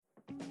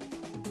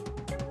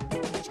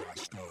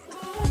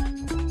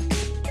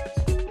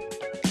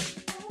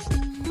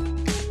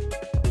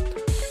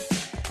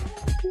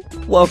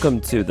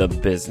Welcome to the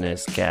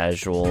Business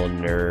Casual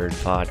Nerd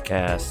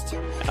Podcast,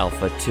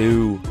 Alpha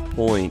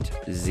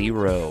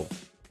 2.0.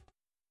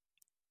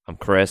 I'm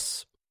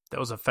Chris. That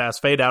was a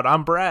fast fade out.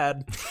 I'm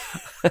Brad.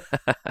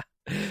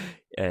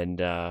 And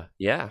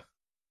yeah,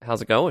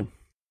 how's it going?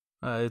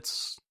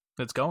 It's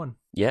going.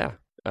 Yeah,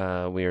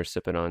 we are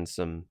sipping on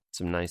some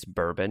nice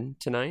bourbon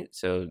tonight.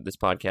 So this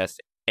podcast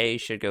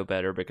should go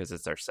better because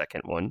it's our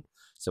second one.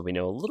 So we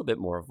know a little bit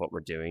more of what we're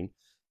doing,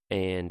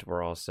 and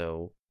we're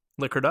also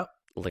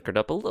Liquored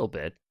up a little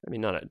bit. I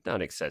mean,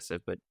 not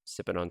excessive, but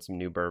sipping on some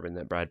new bourbon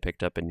that Brad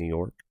picked up in New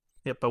York.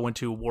 Yep, I went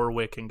to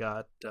Warwick and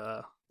got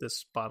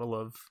this bottle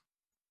of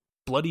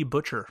Bloody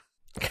Butcher.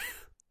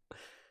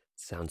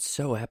 Sounds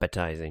so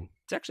appetizing.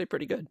 It's actually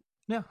pretty good.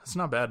 Yeah, it's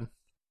not bad.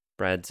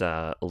 Brad's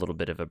a little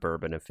bit of a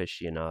bourbon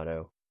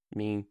aficionado.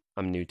 Me,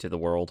 I'm new to the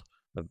world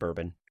of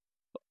bourbon.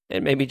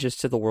 And maybe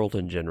just to the world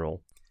in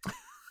general.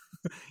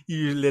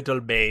 You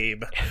little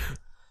babe.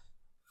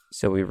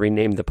 So we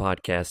renamed the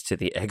podcast to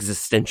the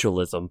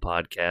Existentialism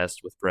Podcast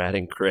with Brad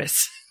and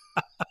Chris.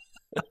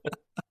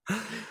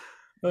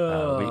 We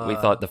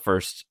thought the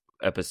first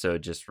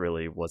episode just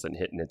really wasn't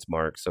hitting its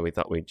mark, so we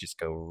thought we'd just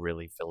go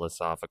really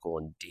philosophical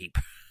and deep.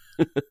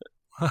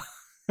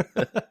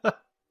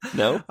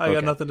 No? I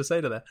got nothing to say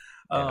to that.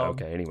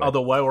 Okay, anyway.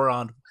 Although while we're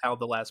on how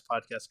the last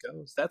podcast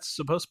goes, that's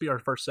supposed to be our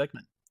first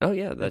segment. Oh,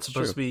 yeah, that's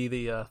supposed to be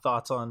the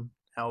thoughts on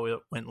how it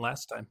went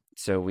last time.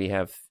 So we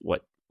have,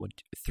 what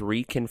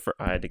three confirmed?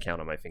 I had to count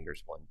on my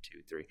fingers. 1,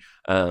 2, 3.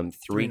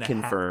 Three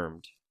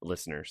confirmed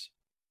listeners.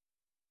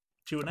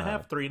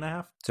 2.5,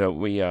 3.5. So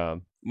we,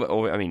 well,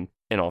 I mean,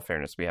 in all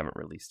fairness, we haven't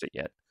released it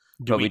yet.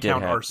 Do we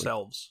count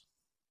ourselves?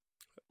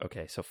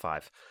 Okay, so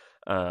 5.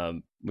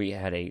 We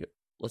had a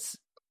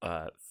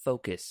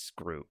focus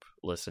group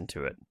listen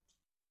to it.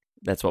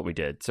 That's what we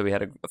did. So we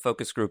had a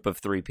focus group of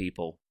 3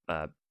 people,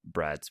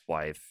 Brad's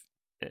wife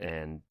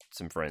and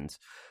some friends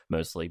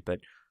mostly, but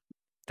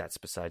that's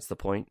besides the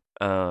point.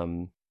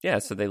 Yeah,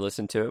 so they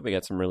listened to it. We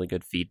got some really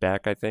good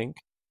feedback, I think.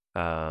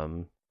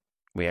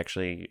 We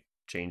actually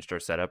changed our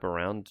setup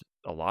around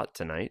a lot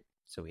tonight.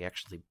 So we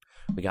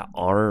got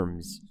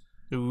arms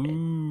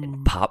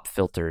and pop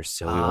filters,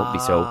 so we won't be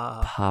so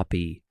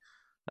poppy.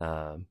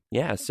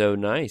 Yeah, so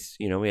nice.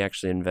 You know, we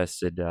actually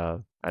invested,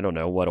 I don't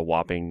know, a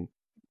whopping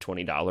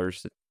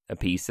 $20 a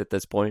piece at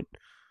this point.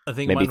 I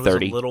think maybe mine was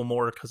 30. A little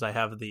more because I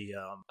have the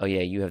oh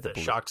yeah, you have the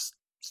shock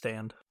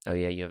stand. Oh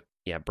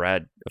yeah,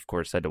 Brad of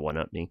course had to one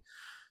up me,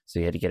 so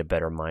you had to get a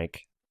better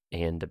mic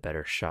and a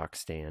better shock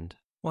stand.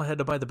 Well, I had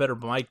to buy the better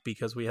mic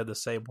because we had the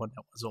same one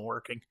that wasn't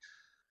working.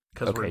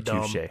 Because we're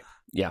dumb. Touche.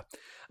 Yeah.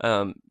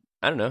 I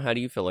don't know. How do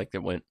you feel like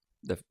it went?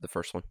 The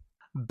first one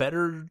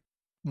better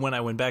when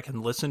I went back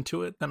and listened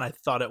to it than I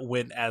thought it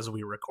went as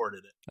we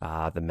recorded it.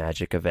 The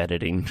magic of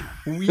editing.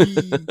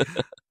 No,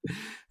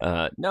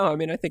 I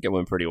mean, I think it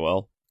went pretty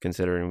well,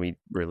 considering we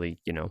really,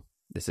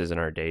 this isn't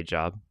our day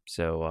job.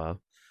 So,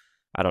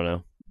 I don't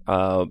know.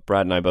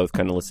 Brad and I both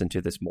kind of listened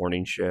to this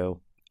morning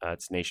show.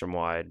 It's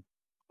nationwide.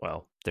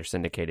 Well, they're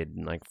syndicated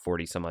in like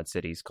 40 some odd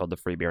cities, called the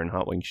Free Beer and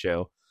Hot Wings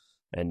Show.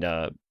 And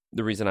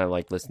the reason I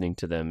like listening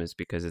to them is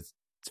because it's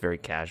very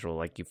casual.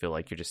 Like, you feel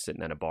like you're just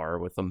sitting at a bar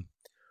with them.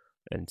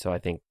 And so I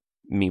think,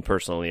 me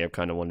personally, I've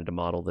kind of wanted to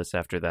model this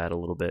after that a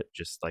little bit,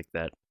 just like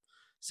that.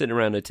 Sitting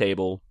around a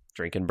table,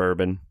 drinking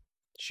bourbon,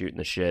 shooting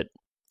the shit.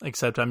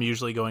 Except I'm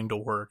usually going to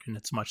work, and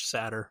it's much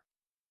sadder.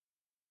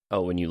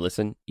 Oh, when you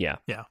listen? Yeah.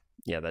 Yeah.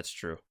 Yeah, that's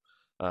true.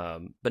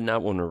 But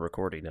not when we're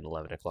recording at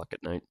 11 o'clock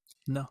at night.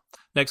 No.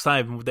 Next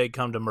time they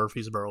come to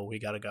Murfreesboro, we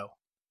got to go.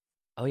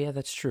 Oh, yeah,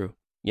 that's true.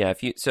 Yeah,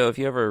 if you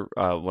ever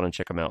want to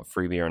check them out,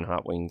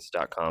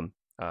 freebeerandhotwings.com.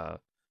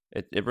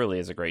 It really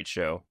is a great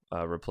show.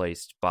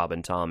 Replaced Bob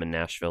and Tom in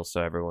Nashville,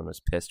 so everyone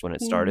was pissed when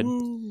it started.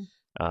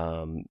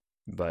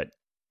 But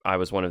I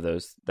was one of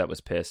those that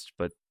was pissed,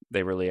 but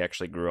they really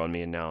actually grew on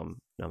me, and now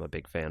I'm a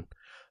big fan.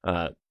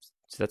 So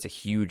that's a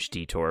huge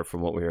detour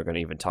from what we were going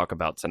to even talk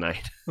about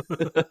tonight.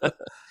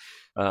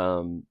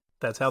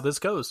 That's how this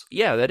goes.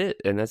 Yeah,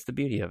 and that's the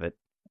beauty of it.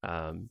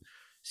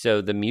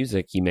 So the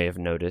music, you may have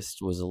noticed,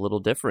 was a little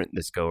different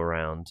this go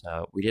around.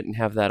 We didn't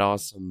have that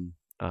awesome,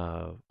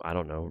 I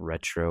don't know,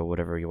 retro,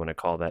 whatever you want to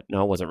call that.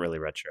 No, it wasn't really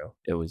retro.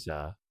 It was,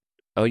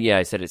 oh yeah,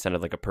 I said it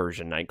sounded like a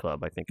Persian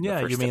nightclub, I think.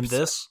 Yeah, you mean episode.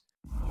 This?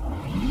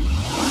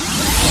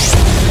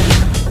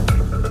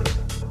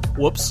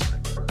 Whoops.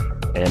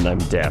 And I'm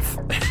deaf.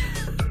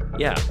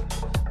 Yeah.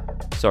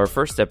 So our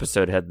first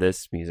episode had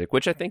this music,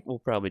 which I think we'll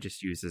probably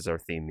just use as our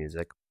theme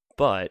music.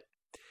 But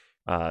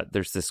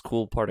there's this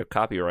cool part of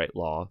copyright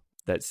law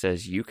that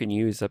says you can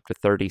use up to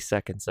 30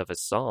 seconds of a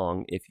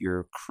song if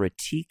you're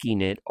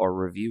critiquing it or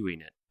reviewing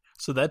it.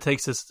 So that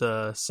takes us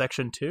to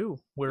section 2.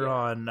 We're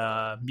on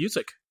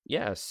music.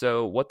 Yeah,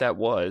 so what that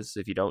was,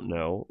 if you don't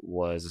know,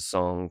 was a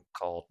song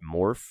called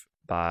Morph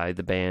by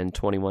the band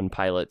 21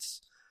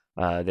 Pilots.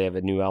 They have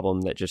a new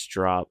album that just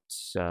dropped,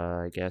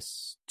 I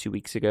guess, 2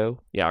 weeks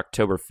ago. Yeah,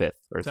 October 5th,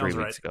 or Sounds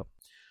 3 weeks ago.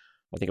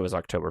 I think it was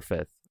October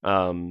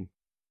 5th.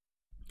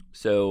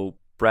 So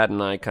Brad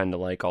and I kind of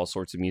like all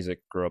sorts of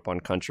music, grew up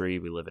on country.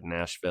 We live in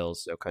Nashville,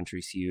 so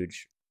country's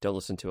huge. don't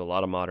listen to a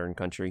lot of modern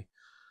country,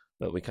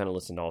 but we kind of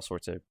listen to all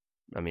sorts of,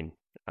 I mean,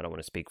 I don't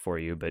want to speak for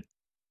you, but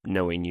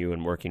knowing you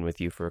and working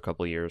with you for a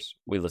couple of years,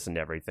 we listen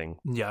to everything.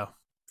 Yeah.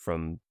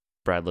 From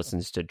Brad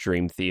listens to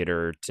Dream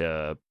Theater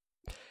to,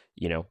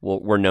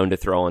 we're known to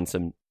throw on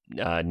some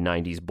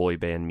 90s boy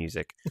band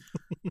music.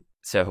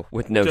 So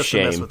with no just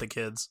shame. To mess with the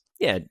kids.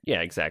 Yeah,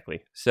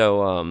 exactly.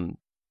 So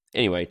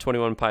anyway,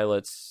 21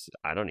 Pilots,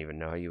 I don't even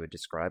know how you would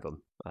describe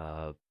them.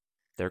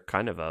 They're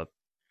kind of a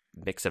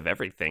mix of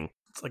everything.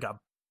 It's like a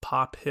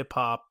pop,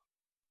 hip-hop.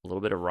 A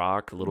little bit of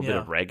rock, a little bit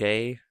of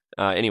reggae.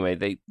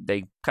 Anyway,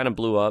 they kind of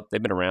blew up.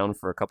 They've been around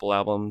for a couple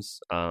albums.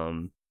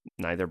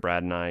 Neither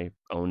Brad and I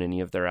own any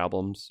of their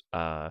albums.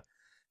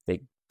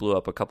 They blew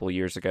up a couple of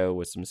years ago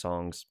with some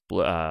songs.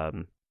 What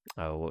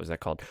was that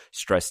called?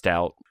 Stressed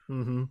Out.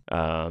 Mm-hmm.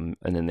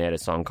 And then they had a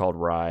song called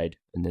Ride.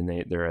 And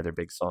then their other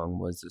big song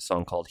was a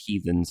song called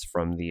Heathens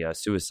from the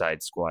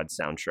Suicide Squad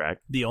soundtrack.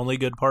 The only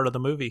good part of the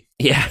movie.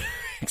 Yeah,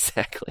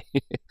 exactly.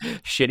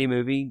 Shitty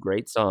movie,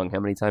 great song. How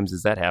many times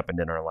has that happened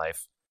in our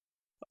life?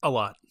 A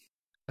lot.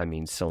 I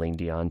mean, Celine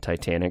Dion,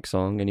 Titanic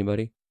song,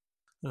 anybody?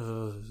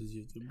 I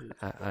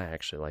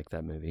actually like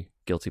that movie.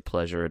 Guilty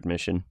pleasure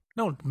admission.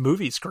 No,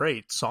 movie's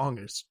great. Song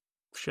is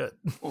shit.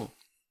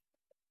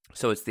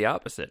 So it's the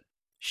opposite.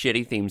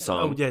 Shitty theme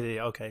song. Oh,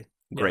 yeah, okay.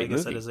 Great I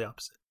guess movie. that is the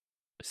opposite.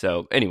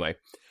 So anyway,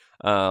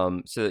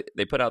 so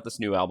they put out this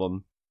new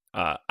album.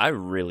 I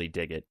really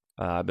dig it.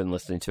 I've been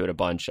listening to it a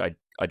bunch. I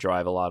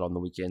drive a lot on the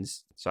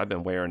weekends, so I've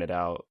been wearing it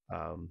out.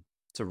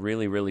 It's a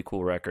really, really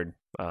cool record.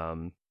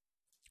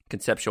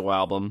 Conceptual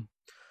album.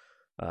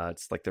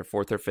 It's like their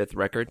 4th or 5th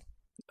record.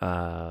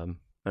 I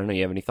don't know.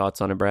 You have any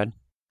thoughts on it, Brad?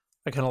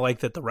 I kind of like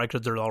that the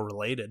records are all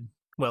related.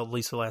 Well, at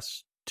least the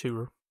last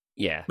 2,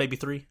 Yeah. maybe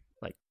 3.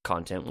 Like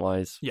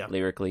content-wise, yeah,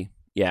 lyrically.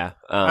 Yeah.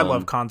 I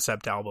love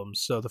concept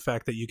albums, so the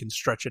fact that you can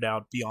stretch it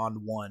out beyond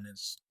one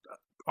is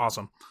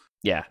awesome.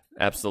 Yeah,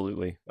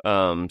 absolutely.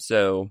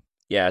 So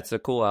yeah, it's a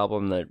cool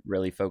album that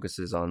really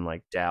focuses on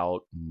like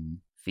doubt and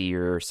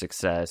fear,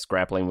 success,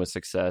 grappling with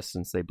success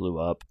since they blew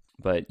up.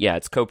 But yeah,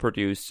 it's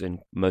co-produced and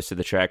most of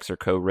the tracks are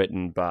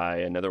co-written by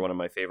another one of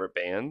my favorite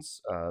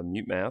bands,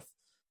 Mute Math.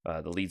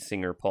 The lead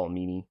singer, Paul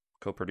Meany,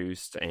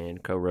 co-produced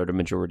and co-wrote a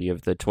majority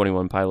of the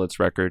 21 Pilots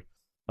record.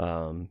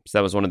 So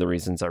that was one of the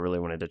reasons I really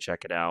wanted to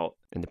check it out.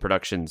 And the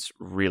production's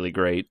really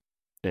great.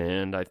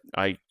 And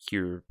I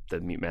hear the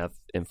Mute Math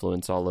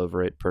influence all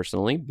over it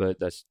personally, but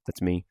that's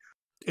me.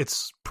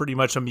 It's pretty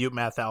much a Mute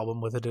Math album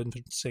with a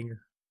different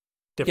singer.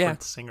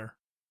 Singer.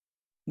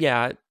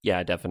 Yeah,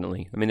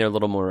 definitely. I mean, they're a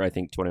little more, I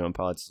think 21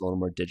 Pilots is a little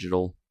more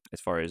digital as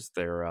far as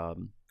their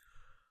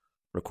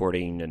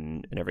recording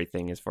and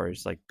everything as far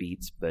as like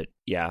beats. But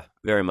yeah,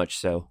 very much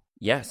so.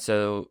 Yeah,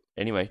 so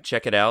anyway,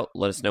 check it out.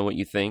 Let us know what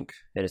you think.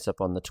 Hit us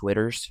up on the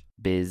Twitters.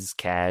 Biz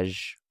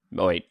Casual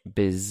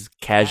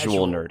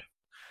Nerd.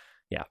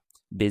 Yeah,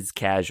 Biz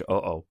Cash.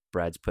 Oh,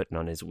 Brad's putting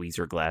on his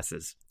Weezer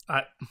glasses.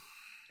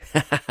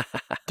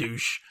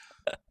 Douche.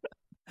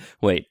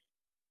 Wait,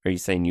 are you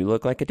saying you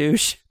look like a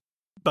douche?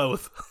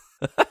 Both.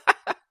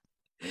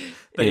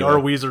 They are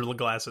Weezer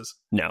glasses.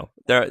 No,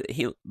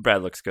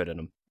 Brad looks good in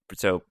them.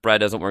 So Brad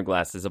doesn't wear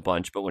glasses a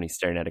bunch, but when he's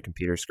staring at a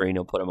computer screen,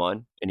 he'll put them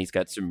on. And he's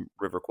got some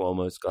River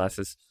Cuomo's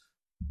glasses.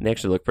 And they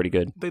actually look pretty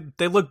good.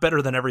 They look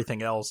better than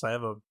everything else. I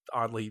have a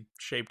oddly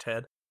shaped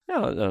head.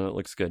 No, it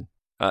looks good.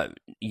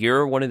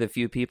 You're one of the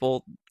few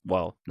people,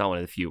 well, not one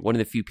of the few, one of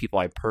the few people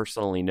I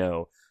personally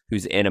know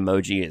whose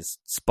Animoji is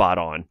spot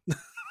on.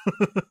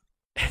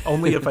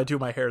 Only if I do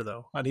my hair,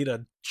 though. I need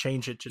to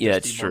change it to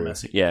just be more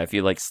messy. Yeah, if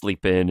you like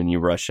sleep in and you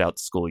rush out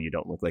to school, you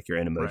don't look like your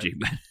Animoji.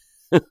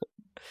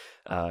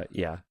 Right.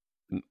 Yeah.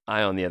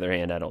 I, on the other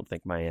hand, I don't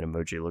think my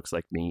Animoji looks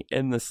like me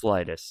in the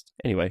slightest.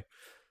 Anyway.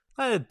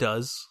 It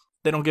does.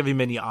 They don't give you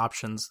many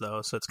options,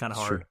 though, so it's kind of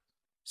hard. True.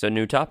 So,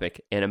 new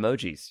topic,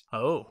 Animojis.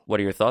 Oh. What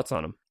are your thoughts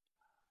on them?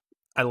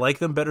 I like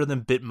them better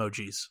than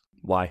Bitmojis.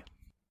 Why?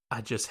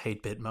 I just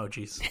hate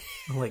Bitmojis.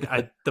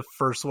 The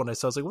first one I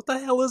saw, I was like, what the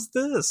hell is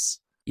this?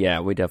 Yeah,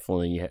 we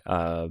definitely,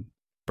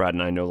 Brad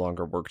and I no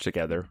longer work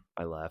together.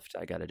 I left.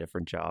 I got a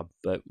different job.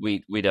 But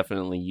we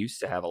definitely used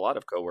to have a lot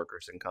of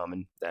coworkers in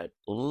common that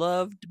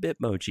loved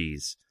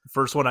Bitmojis. The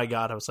first one I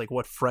got, I was like,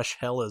 what fresh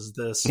hell is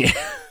this? Yeah,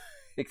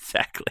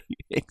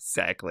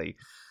 exactly.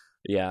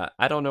 Yeah,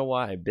 I don't know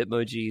why.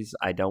 Bitmojis,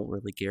 I don't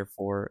really care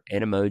for.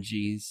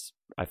 Animojis,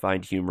 I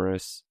find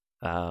humorous.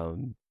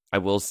 I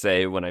will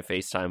say when I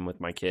FaceTime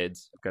with my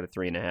kids, I've got a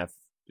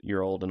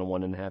 3.5-year-old and a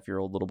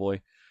 1.5-year-old little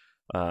boy.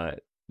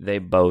 They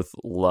both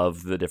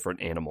love the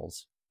different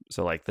animals.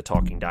 So like the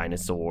talking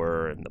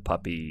dinosaur and the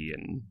puppy,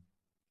 and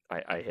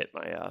I hit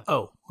my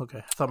oh, okay.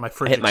 I thought my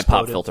fridge I hit exploded. My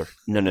pop filter.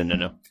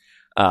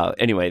 No.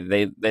 Anyway,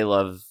 they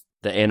love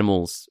the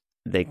animals.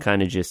 They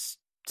kind of just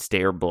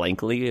stare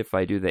blankly if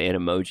I do the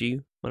Animoji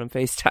when I'm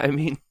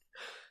FaceTiming,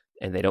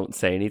 and they don't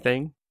say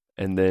anything.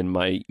 And then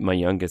my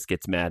youngest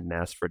gets mad and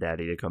asks for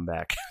daddy to come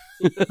back.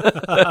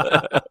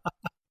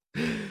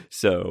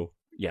 So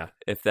yeah,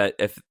 if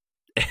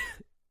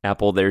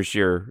Apple, there's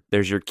your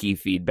key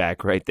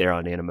feedback right there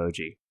on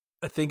Animoji.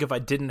 I think if I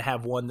didn't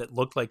have one that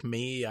looked like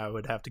me, I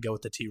would have to go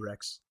with the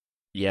T-Rex.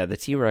 Yeah, the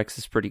T-Rex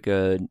is pretty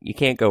good. You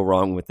can't go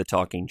wrong with the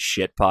talking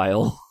shit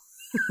pile.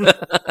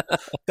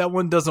 That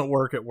one doesn't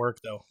work at work,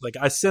 though. Like,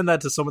 I send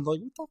that to someone,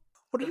 like,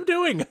 what are you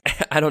doing?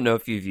 I don't know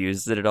if you've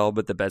used it at all,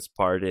 but the best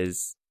part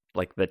is,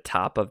 like, the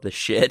top of the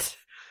shit,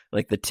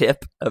 like the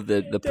tip of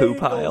the poo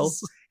pile.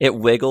 It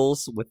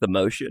wiggles with the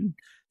motion.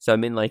 So, I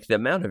mean, like, the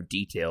amount of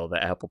detail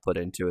that Apple put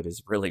into it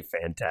is really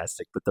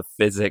fantastic. But the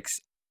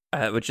physics,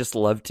 I would just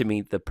love to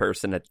meet the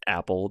person at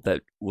Apple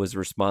that was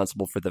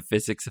responsible for the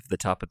physics of the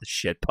top of the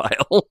shit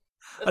pile.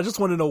 I just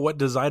want to know what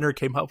designer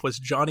came up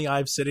with Johnny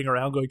Ive sitting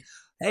around going,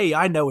 hey,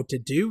 I know what to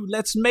do.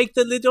 Let's make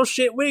the little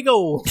shit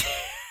wiggle.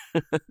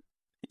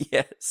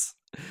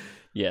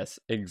 Yes,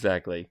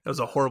 exactly. That was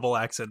a horrible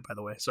accent, by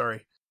the way.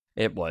 Sorry.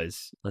 It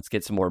was. Let's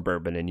get some more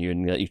bourbon in you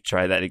and let you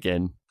try that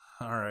again.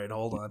 All right,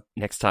 hold on.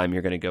 Next time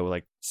you're going to go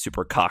like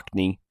super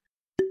Cockney.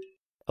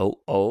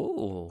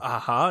 Oh.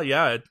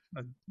 Yeah,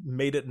 I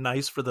made it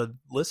nice for the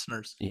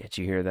listeners. Yeah, did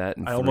you hear that?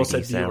 I almost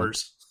said sound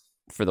viewers.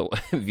 For the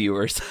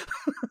viewers.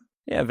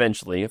 Yeah,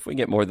 eventually. If we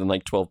get more than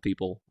like 12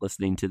 people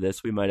listening to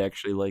this, we might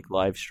actually like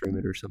live stream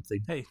it or something.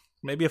 Hey,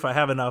 maybe if I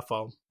have enough,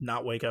 I'll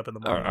not wake up in the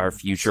morning. Our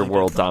future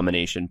world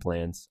domination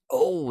plans.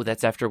 Oh,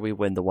 that's after we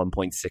win the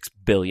 $1.6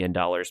 billion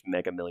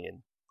Mega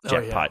Million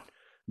jackpot.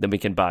 Then we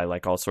can buy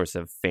like all sorts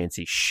of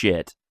fancy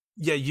shit.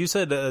 Yeah, you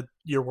said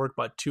your work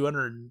bought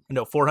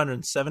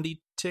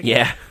 470 tickets?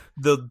 Yeah.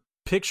 The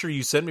picture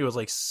you sent me was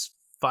like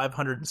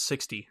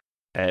 560.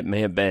 It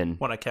may have been.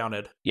 When I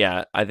counted.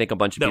 Yeah, I think a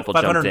bunch of people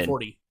jumped in.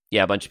 540.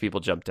 Yeah, a bunch of people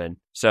jumped in.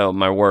 So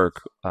my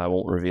work, I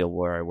won't reveal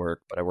where I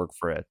work, but I work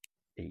for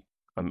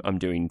I'm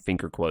doing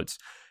finger quotes,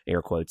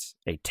 air quotes,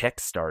 a tech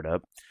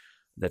startup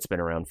that's been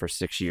around for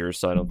 6 years.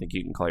 So I don't think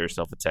you can call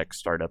yourself a tech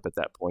startup at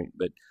that point.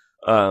 But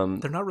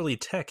they're not really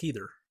tech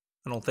either,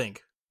 I don't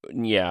think.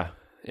 Yeah,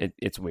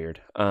 it's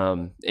weird.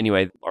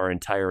 Anyway, our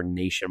entire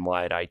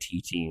nationwide IT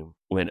team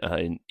went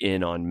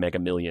in on Mega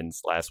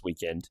Millions last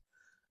weekend.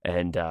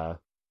 And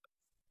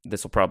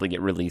this will probably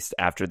get released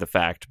after the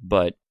fact,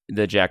 but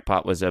the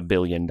jackpot was $1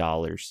 billion,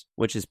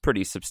 which is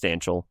pretty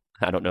substantial.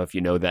 I don't know if you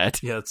know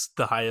that. Yeah, it's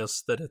the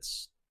highest that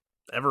it's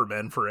ever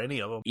been for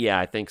any of them. Yeah,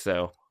 I think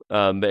so.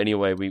 But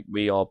anyway,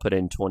 we all put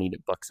in $20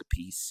 a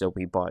piece, so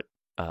we bought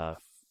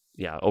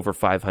over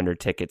 500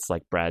 tickets,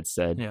 like Brad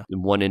said. Yeah.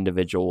 And one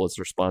individual was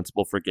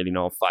responsible for getting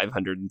all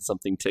 500 and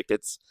something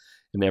tickets,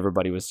 and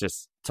everybody was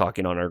just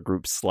talking on our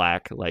group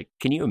Slack. Like,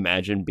 can you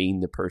imagine being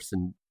the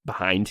person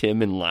behind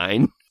him in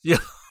line? Yeah.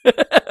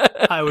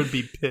 I would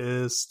be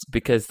pissed.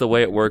 Because the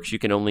way it works, you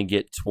can only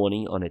get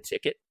 20 on a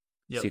ticket.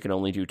 Yep. So you can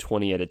only do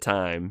 20 at a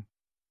time.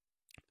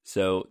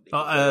 So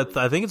I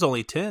think it's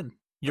only 10.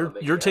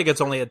 Your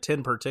ticket's only at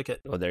 10 per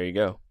ticket. Oh, there you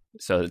go.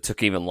 So it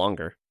took even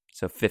longer.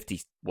 So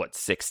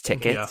 6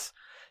 tickets? Yeah.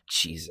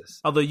 Jesus.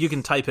 Although you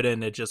can type it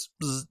in, it just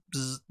bzz,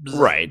 bzz, bzz,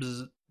 right.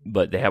 Bzz.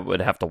 But they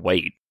would have to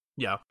wait.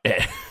 Yeah.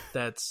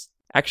 That's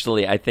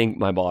actually, I think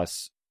my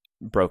boss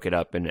broke it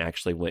up and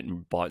actually went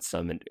and bought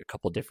some in a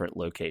couple different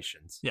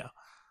locations. Yeah.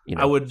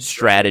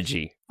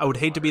 Strategy. I would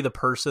hate to be the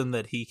person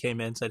that he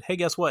came in and said, hey,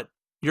 guess what?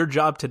 Your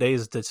job today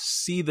is to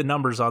see the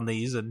numbers on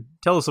these and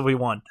tell us if we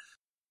won.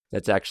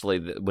 That's actually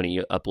when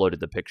he uploaded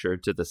the picture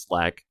to the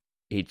Slack,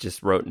 he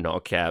just wrote in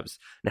all caps,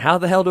 now how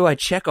the hell do I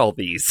check all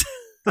these?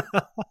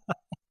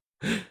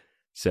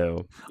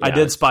 So yeah, I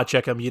did spot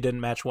check them. You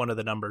didn't match one of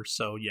the numbers.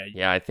 So yeah.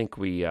 Yeah, I think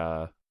we,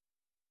 oh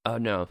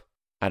no,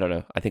 I don't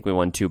know. I think we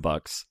won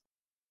 $2.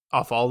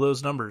 Off all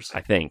those numbers?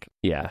 I think,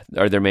 yeah.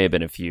 Or there may have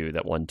been a few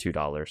that won $2.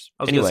 I was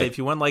going to say, if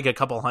you won like a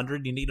couple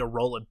hundred, you need to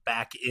roll it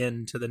back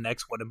into the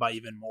next one and buy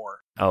even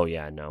more. Oh,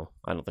 yeah, no.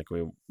 I don't think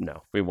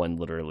we won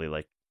literally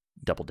like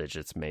double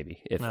digits,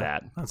 maybe, if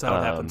that. That's how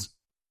it happens.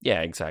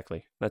 Yeah,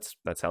 exactly.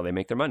 That's how they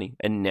make their money.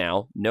 And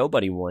now,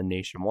 nobody won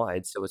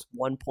nationwide, so it's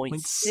 $1.6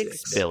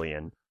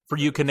 billion. For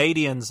you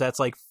Canadians, that's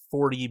like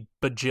 $40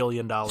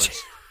 bajillion.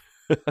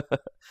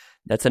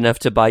 That's enough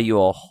to buy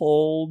you a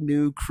whole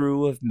new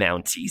crew of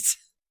Mounties.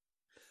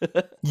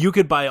 You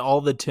could buy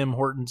all the Tim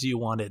Hortons you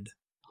wanted.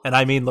 And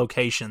I mean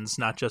locations,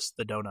 not just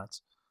the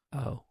donuts.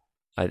 Oh,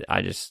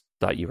 I just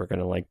thought you were going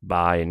to like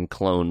buy and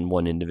clone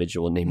one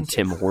individual named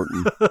Tim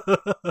Horton.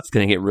 It's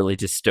going to get really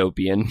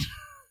dystopian.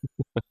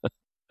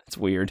 That's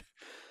weird.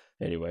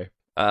 Anyway,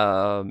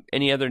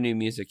 any other new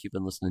music you've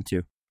been listening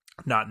to?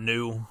 Not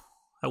new.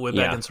 I went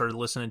back and started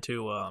listening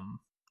to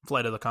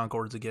Flight of the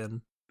Conchords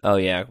again. Oh,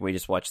 yeah. We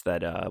just watched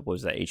that, what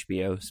was that,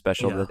 HBO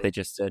special that they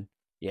just did?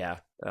 Yeah.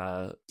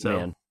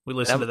 Man. We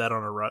listened to that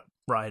on a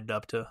ride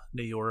up to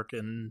New York,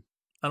 and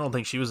I don't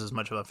think she was as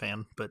much of a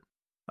fan, but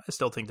I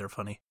still think they're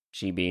funny.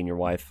 She being your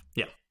wife?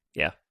 Yeah.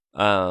 Yeah.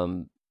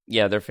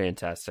 Yeah, they're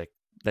fantastic.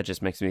 That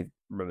just makes me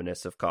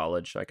reminisce of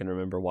college. I can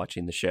remember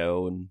watching the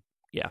show, and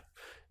yeah,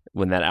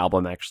 when that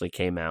album actually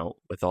came out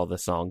with all the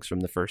songs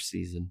from the first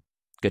season.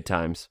 Good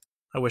times.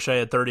 I wish I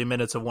had 30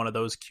 minutes of one of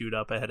those queued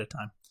up ahead of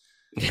time.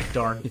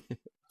 Darn.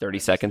 30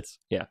 seconds?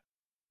 Yeah.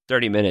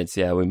 30 minutes,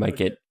 yeah, we might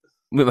get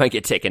We might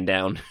get taken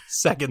down.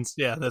 Seconds.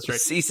 Yeah, that's right.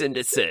 Cease and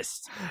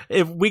desist.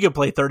 If we could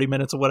play 30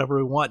 minutes of whatever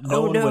we want,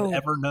 no one would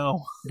ever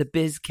know. The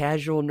Biz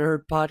Casual Nerd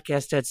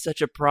podcast had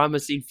such a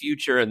promising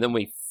future, and then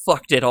we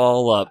fucked it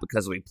all up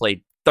because we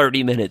played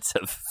 30 minutes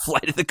of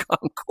Flight of the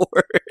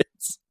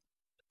Conchords.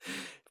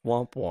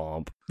 Womp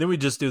womp. Then we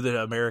just do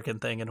the American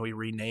thing and we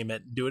rename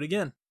it and do it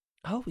again.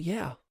 Oh,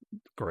 yeah.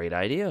 Great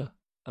idea.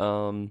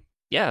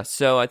 Yeah,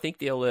 so I think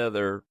the only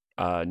other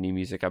new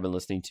music I've been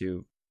listening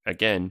to,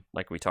 again,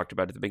 like we talked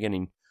about at the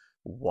beginning,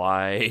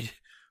 wide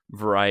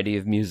variety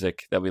of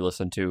music that we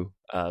listen to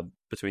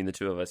between the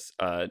two of us.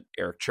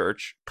 Eric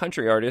Church,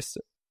 country artist,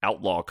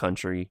 outlaw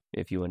country,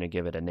 if you want to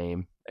give it a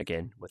name,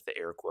 again, with the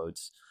air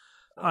quotes.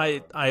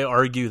 I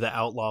argue the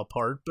outlaw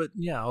part, but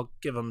yeah, I'll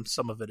give him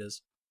some of it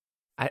is.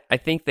 I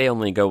think they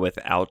only go with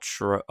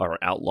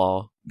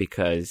outlaw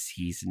because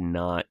he's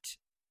not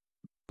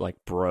like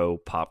bro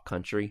pop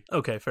country.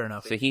 Okay, fair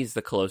enough. So he's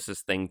the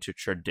closest thing to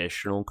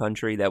traditional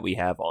country that we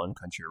have on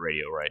country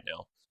radio right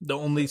now. The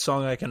only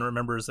song I can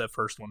remember is that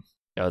first one.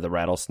 Oh, the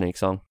Rattlesnake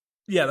song?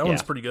 Yeah, that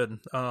one's pretty good.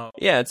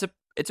 Yeah, it's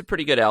a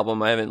pretty good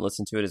album. I haven't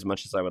listened to it as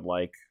much as I would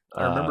like.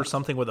 I remember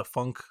something with a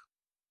funk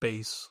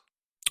bass.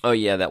 Oh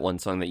yeah, that one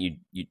song that you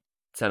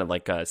sounded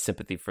like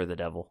Sympathy for the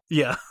Devil.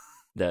 Yeah.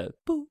 The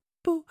boo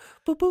boo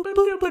boo boo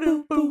boo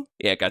boo boo.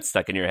 Yeah, it got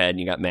stuck in your head and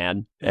you got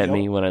mad at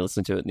me when I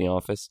listened to it in the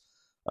office.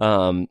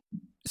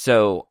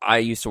 So I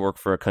used to work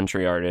for a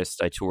country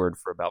artist. I toured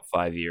for about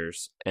 5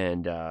 years,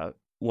 and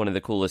one of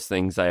the coolest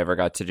things I ever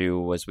got to do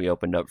was we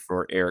opened up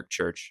for Eric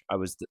Church. I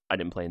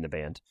didn't play in the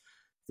band.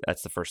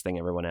 That's the first thing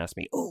everyone asked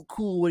me. Oh,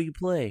 cool. What do you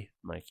play?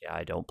 I'm like, yeah,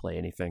 I don't play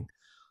anything.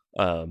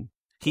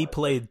 He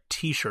played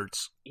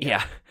T-shirts.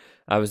 Yeah,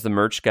 I was the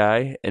merch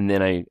guy, and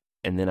then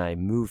I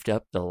moved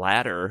up the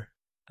ladder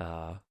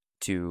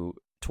to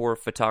tour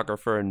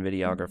photographer and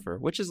videographer,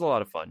 which is a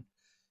lot of fun.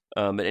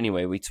 But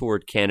anyway, we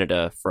toured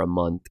Canada for a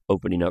month,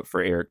 opening up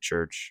for Eric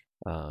Church.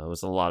 It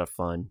was a lot of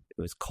fun.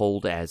 It was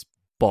cold as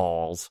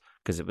balls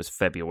because it was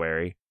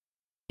February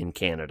in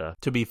Canada.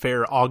 To be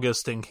fair,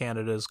 August in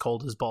Canada is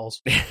cold as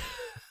balls.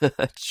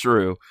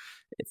 True.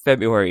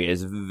 February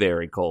is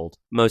very cold.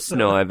 Most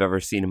snow I've ever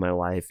seen in my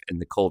life, and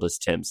the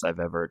coldest temps I've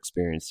ever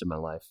experienced in my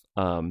life.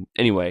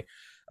 Anyway,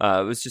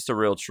 it was just a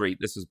real treat.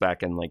 This was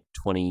back in like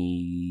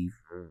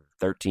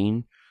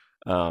 2013.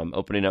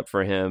 Opening up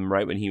for him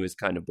right when he was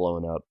kind of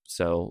blowing up.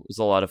 So it was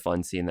a lot of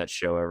fun seeing that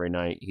show every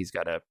night. He's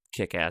got a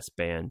kick-ass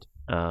band.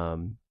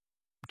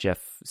 Jeff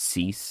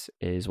Cease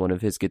is one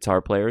of his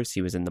guitar players.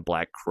 He was in the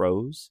Black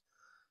Crowes.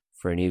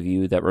 For any of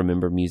you that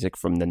remember music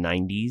from the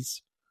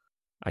 90s,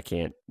 I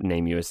can't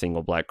name you a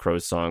single Black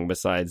Crowes song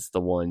besides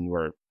the one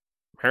where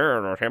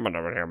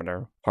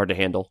Hard to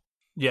Handle.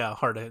 Yeah,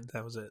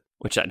 that was it.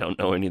 Which I don't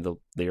know any of the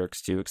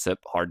lyrics to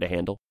except Hard to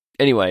Handle.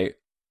 Anyway,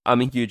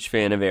 I'm a huge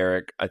fan of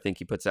Eric. I think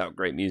he puts out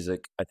great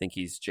music. I think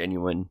he's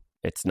genuine.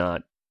 It's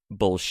not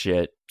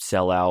bullshit,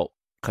 sellout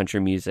country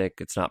music.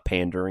 It's not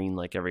pandering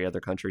like every other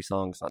country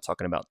song. It's not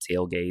talking about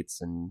tailgates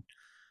and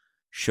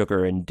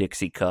sugar and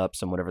Dixie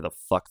cups and whatever the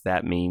fuck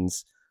that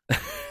means.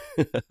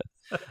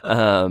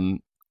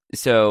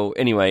 So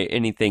anyway,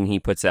 anything he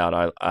puts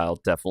out, I'll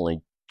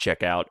definitely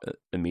check out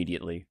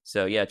immediately.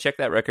 So yeah, check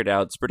that record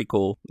out. It's pretty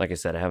cool. Like I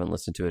said, I haven't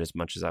listened to it as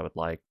much as I would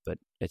like, but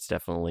it's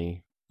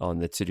definitely on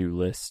the to-do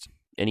list.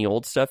 Any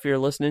old stuff you're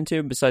listening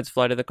to besides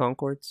Flight of the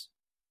Conchords?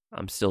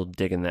 I'm still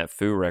digging that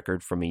Foo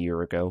record from a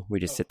year ago. We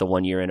just hit the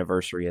 1 year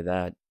anniversary of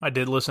that. I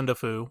did listen to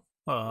Foo.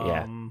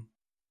 Yeah.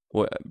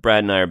 Well,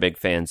 Brad and I are big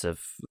fans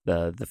of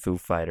the Foo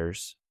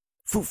Fighters.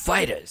 Foo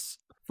Fighters!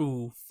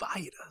 Foo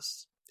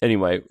Fighters.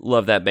 Anyway,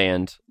 love that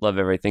band. Love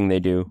everything they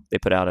do. They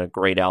put out a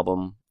great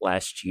album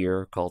last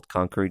year called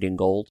Concrete and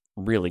Gold.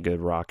 Really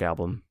good rock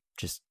album.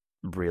 Just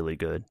really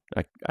good.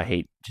 I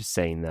hate just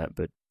saying that,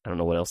 but I don't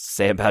know what else to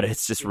say about it.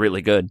 It's just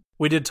really good.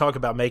 We did talk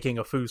about making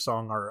a Foo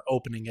song our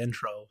opening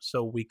intro,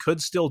 so we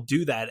could still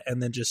do that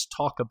and then just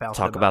talk about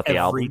the every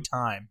album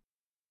time.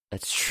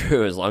 That's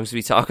true, as long as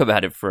we talk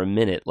about it for a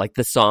minute, like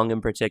the song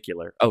in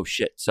particular. Oh,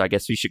 shit. So I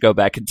guess we should go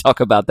back and talk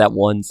about that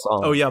one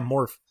song. Oh, yeah,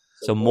 Morph.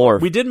 So Morph.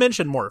 We did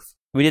mention Morph.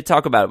 We did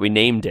talk about it. We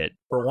named it.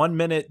 For 1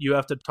 minute, you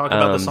have to talk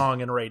about the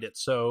song and rate it.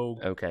 So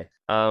okay.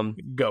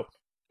 Go.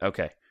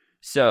 Okay.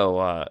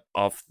 So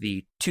off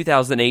the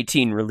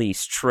 2018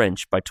 release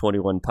Trench by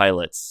 21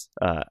 Pilots,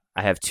 I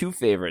have two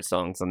favorite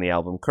songs on the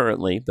album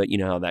currently, but you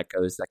know how that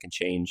goes. That can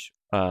change.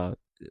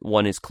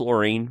 One is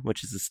Chlorine,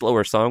 which is a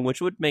slower song, which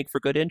would make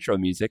for good intro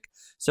music.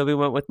 So we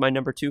went with my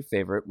number 2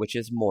 favorite, which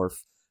is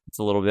Morph. It's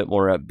a little bit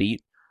more upbeat.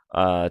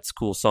 It's a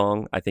cool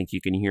song. I think you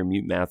can hear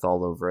Mute Math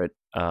all over it.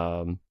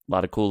 A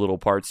lot of cool little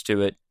parts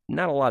to it.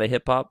 Not a lot of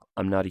hip hop.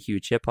 I'm not a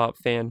huge hip hop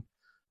fan.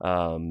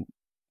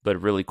 But a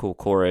really cool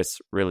chorus,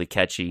 really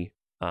catchy.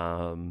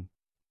 Trying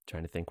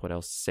to think what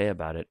else to say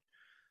about it.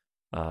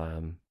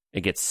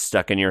 It gets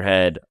stuck in your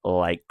head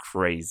like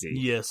crazy.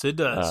 Yes, it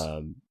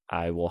does.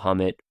 I will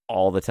hum it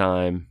all the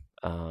time.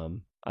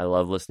 I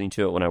love listening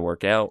to it when I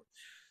work out.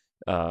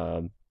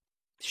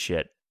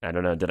 Shit. I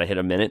don't know. Did I hit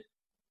a minute?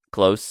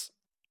 Close.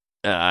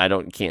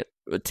 Can't.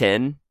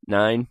 10,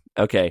 9.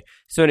 Okay.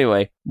 So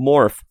anyway,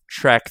 Morph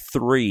track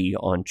 3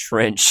 on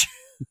Trench,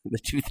 the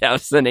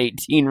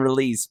 2018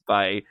 release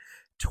by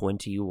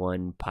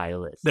 21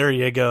 Pilots. There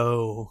you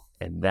go.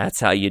 And that's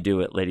how you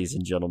do it, ladies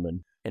and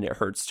gentlemen. And it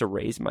hurts to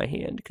raise my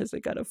hand because I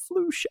got a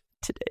flu shot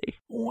today.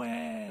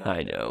 Wow.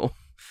 I know.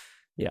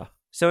 Yeah.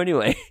 So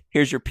anyway,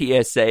 here's your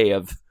PSA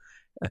of...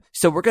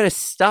 so we're going to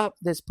stop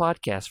this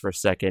podcast for a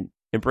second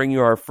and bring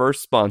you our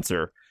first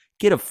sponsor.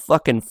 Get a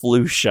fucking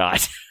flu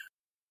shot.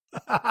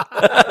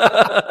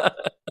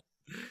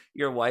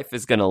 Your wife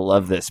is going to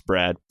love this,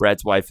 Brad.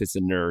 Brad's wife is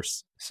a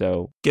nurse.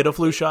 So get a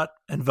flu shot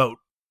and vote.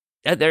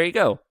 There you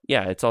go.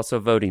 Yeah, it's also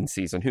voting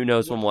season. Who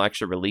knows when we'll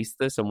actually release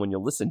this and when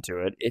you'll listen to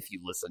it, if you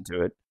listen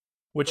to it.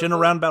 Which, in a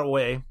roundabout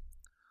way,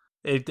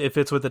 it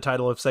fits with the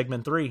title of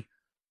segment 3.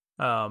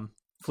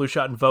 Flu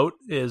shot and vote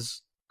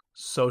is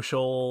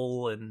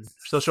social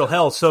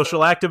health,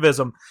 social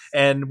activism,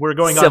 and we're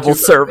going on civil to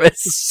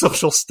service,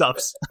 social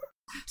stuffs.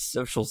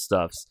 Social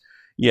stuffs.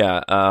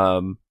 Yeah.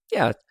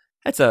 Yeah.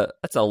 That's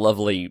a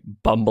lovely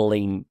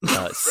bumbling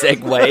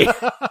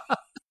segue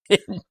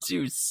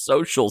into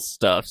social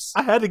stuffs.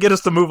 I had to get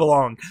us to move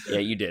along. Yeah,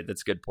 you did.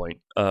 That's a good point.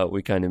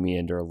 We kind of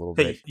meander a little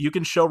Hey, bit. you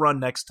can show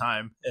run next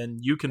time, and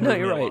you can. No, move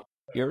you're me right.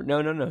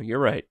 along. No. You're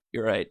right.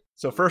 You're right.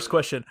 So, first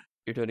question: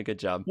 You're doing a good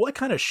job. what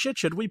kind of shit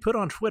should we put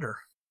on Twitter?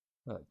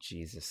 Oh,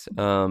 Jesus.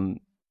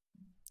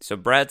 So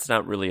Brad's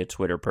not really a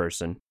Twitter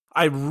person.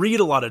 I read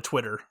a lot of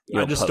Twitter. You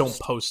I don't just don't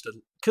post. post it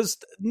because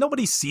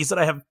nobody sees that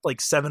I have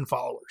like 7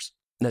 followers.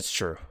 That's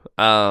true.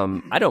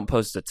 I don't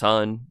post a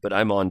ton, but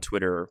I'm on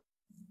Twitter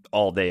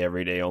all day,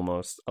 every day,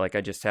 almost. Like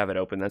I just have it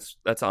open.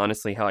 That's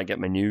honestly how I get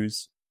my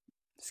news.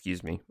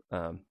 Excuse me.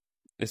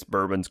 This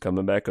bourbon's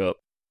coming back up.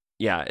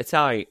 Yeah, it's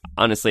how I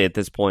honestly at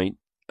this point,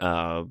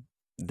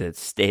 the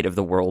state of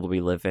the world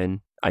we live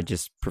in, I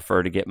just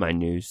prefer to get my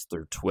news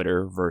through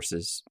Twitter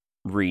versus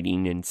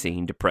reading and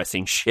seeing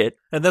depressing shit.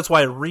 And that's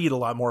why I read a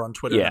lot more on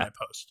Twitter than I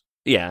post.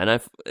 Yeah,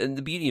 and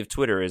the beauty of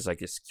Twitter is I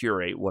just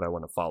curate what I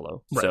want to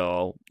follow. Right.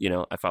 So,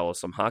 I follow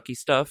some hockey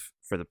stuff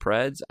for the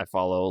Preds. I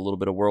follow a little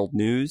bit of world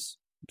news,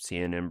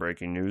 CNN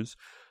breaking news.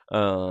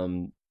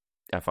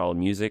 I follow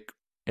music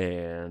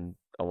and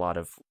a lot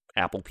of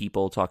Apple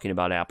people talking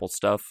about Apple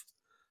stuff.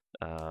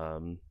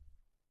 But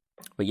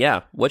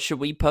yeah, what should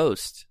we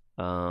post?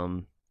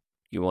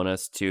 You want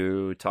us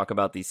to talk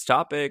about these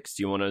topics?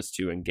 Do you want us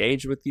to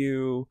engage with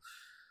you?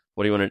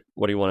 What do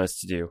you want us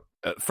to do?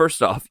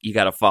 First off, you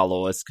got to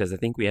follow us because I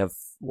think we have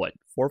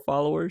 4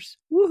 followers.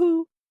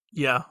 Woohoo!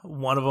 Yeah,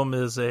 one of them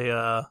is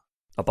A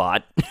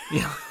bot.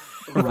 yeah.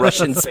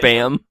 Russian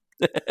spam.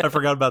 I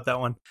forgot about that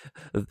one.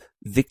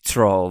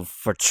 Viktorov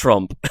for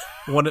Trump.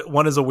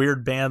 One is a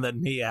weird band that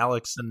me,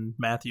 Alex, and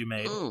Matthew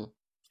made.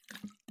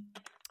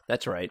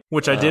 That's right.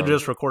 Which I did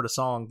just record a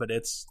song, but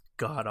it's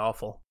god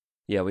awful.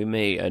 Yeah, we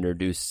may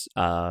introduce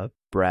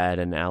Brad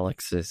and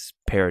Alex's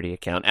parody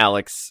account.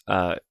 Alex,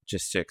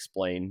 just to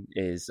explain,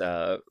 is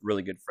a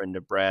really good friend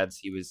of Brad's.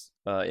 He was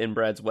in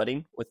Brad's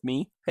wedding with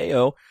me.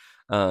 Heyo.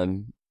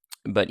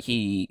 But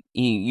he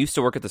used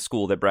to work at the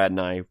school that Brad and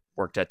I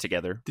worked at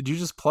together. Did you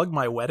just plug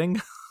my wedding?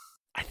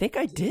 I think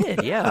I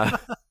did, yeah.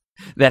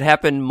 That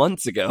happened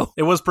months ago.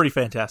 It was pretty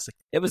fantastic.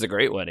 It was a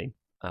great wedding.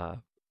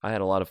 I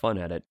had a lot of fun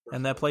at it.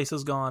 And that place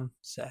is gone.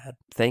 Sad.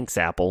 Thanks,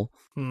 Apple.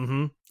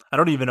 Mm-hmm. I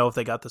don't even know if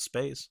they got the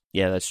space.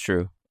 Yeah, that's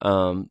true.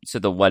 So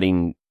the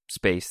wedding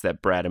space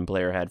that Brad and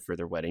Blair had for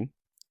their wedding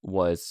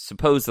was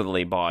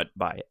supposedly bought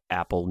by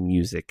Apple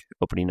Music,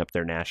 opening up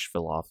their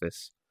Nashville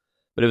office.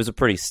 But it was a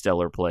pretty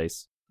stellar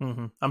place.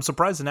 Mm-hmm. I'm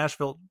surprised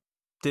Nashville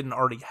didn't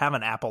already have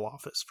an Apple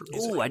office for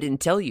music. Oh, I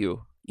didn't tell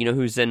you. You know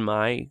who's in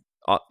my...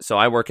 so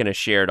I work in a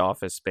shared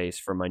office space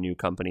for my new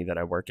company that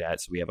I work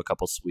at. So we have a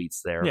couple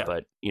suites there, Yeah.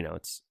 but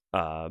it's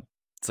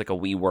like a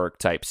WeWork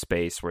type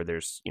space where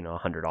there's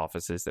 100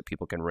 offices that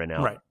people can rent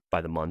out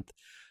by the month.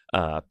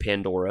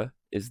 Pandora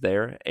is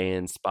there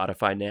and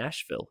Spotify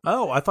Nashville.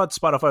 Oh, I thought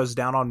Spotify was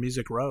down on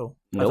Music Row.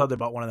 Nope. I thought they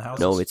bought one of the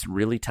houses. No, it's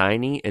really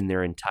tiny, and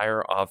their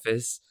entire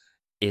office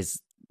is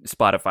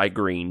Spotify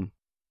green.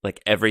 Like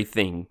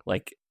everything,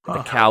 like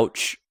the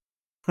couch,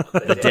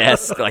 the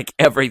desk, like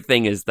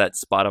everything is that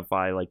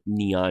Spotify like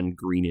neon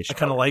greenish. I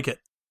kind of like it.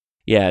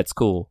 Yeah, it's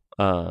cool.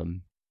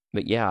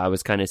 But yeah, I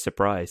was kind of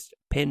surprised.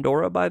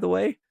 Pandora, by the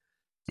way,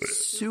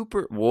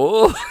 super.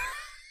 Whoa.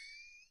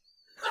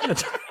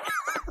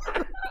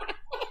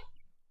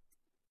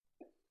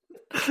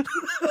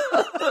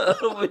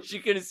 I wish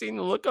you could have seen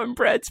the look on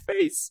Brad's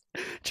face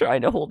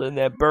trying to hold in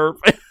that burp.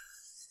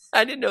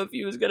 I didn't know if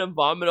he was going to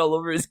vomit all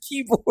over his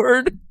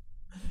keyboard.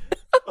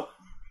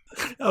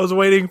 I was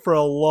waiting for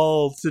a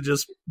lull to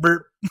just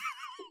burp.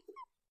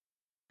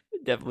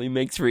 It definitely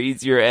makes for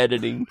easier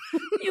editing.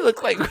 You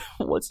look like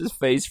what's his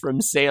face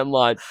from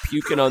Sandlot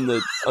puking on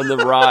the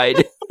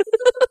ride.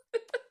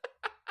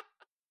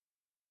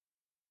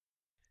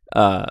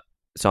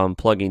 So I'm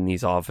plugging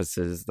these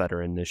offices that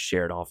are in this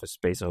shared office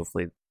space.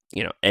 Hopefully,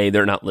 A,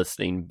 they're not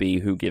listening. B,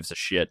 who gives a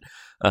shit?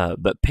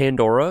 But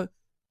Pandora,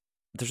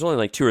 there's only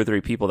like 2 or 3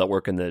 people that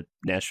work in the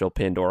Nashville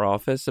Pandora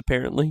office,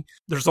 apparently.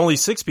 There's only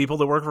 6 people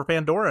that work for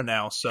Pandora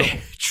now, so.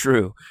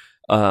 True.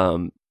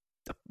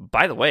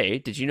 By the way,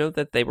 did you know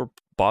that they were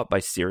bought by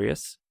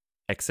Sirius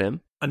XM?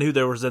 I knew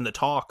there was in the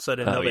talks. I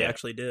didn't know they yeah.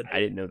 actually did. I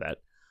didn't know that.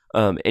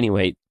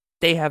 Anyway,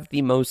 they have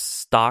the most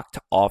stocked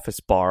office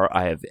bar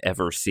I have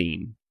ever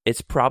seen.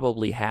 It's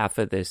probably half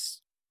of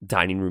this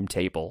dining room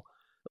table,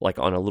 like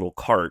on a little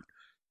cart,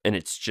 and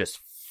it's just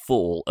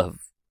full of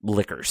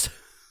liquors.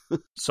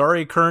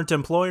 Sorry, current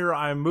employer,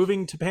 I'm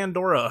moving to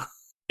Pandora.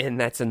 And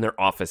that's in their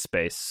office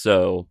space.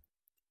 So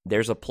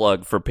there's a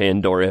plug for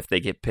Pandora if they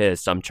get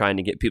pissed. I'm trying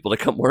to get people to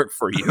come work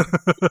for you.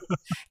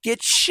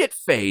 Get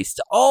shit-faced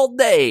all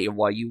day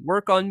while you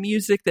work on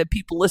music that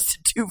people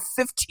listened to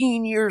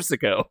 15 years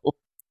ago.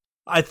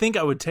 I think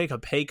I would take a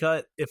pay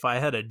cut if I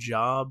had a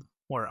job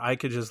where I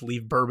could just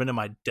leave bourbon in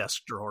my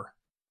desk drawer.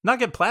 Not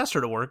get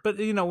plastered at work, but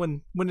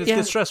when it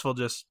gets stressful,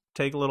 just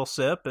take a little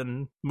sip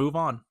and move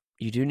on.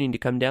 You do need to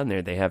come down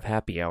there. They have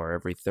happy hour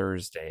every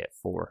Thursday at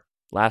 4.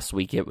 Last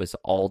week it was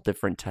all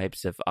different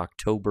types of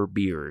October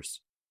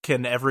beers.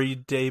 Can every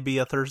day be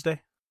a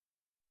Thursday?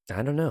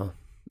 I don't know.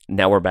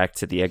 Now we're back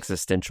to the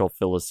existential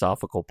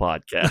philosophical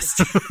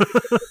podcast.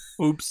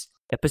 Oops.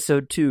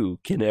 Episode 2,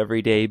 Can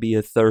Every Day Be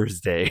a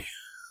Thursday?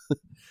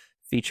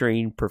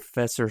 Featuring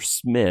Professor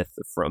Smith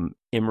from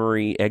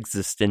Emory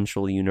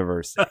Existential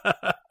University.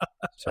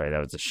 Sorry,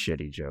 that was a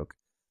shitty joke.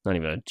 Not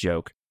even a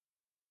joke.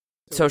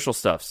 Social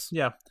stuffs.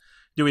 Yeah.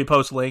 Do we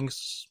post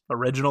links,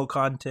 original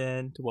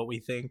content, what we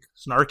think,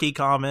 snarky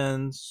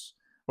comments,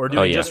 or do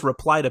we just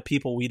reply to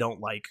people we don't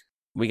like?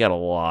 We got a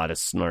lot of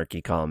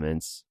snarky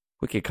comments.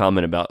 We could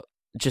comment about,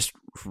 just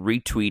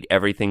retweet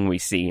everything we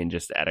see and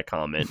just add a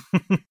comment.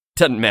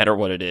 Doesn't matter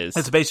what it is.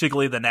 It's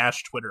basically the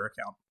Nash Twitter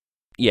account.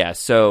 Yeah,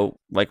 so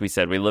like we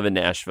said, we live in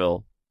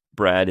Nashville.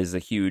 Brad is a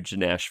huge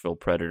Nashville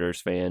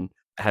Predators fan.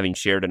 Having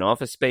shared an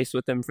office space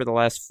with him for the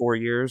last 4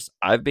 years,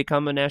 I've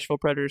become a Nashville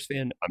Predators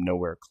fan. I'm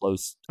nowhere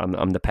close.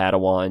 I'm the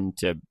Padawan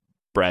to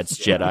Brad's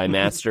Jedi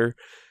Master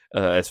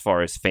as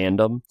far as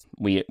fandom.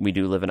 We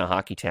do live in a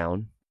hockey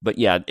town. But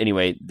yeah,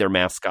 anyway, their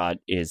mascot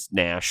is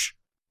Nash,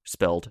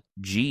 spelled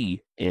Gnash.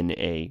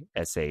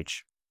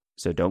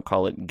 So don't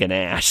call it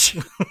Ganache.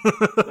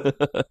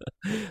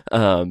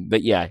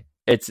 But yeah,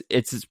 it's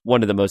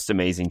one of the most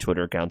amazing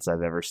Twitter accounts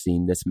I've ever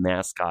seen. This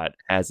mascot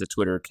has a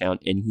Twitter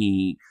account, and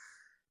he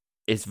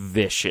is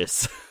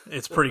vicious.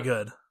 It's pretty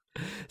good.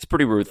 It's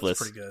pretty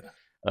ruthless. It's pretty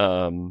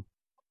good.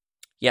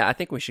 Yeah, I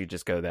think we should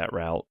just go that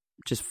route.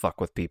 Just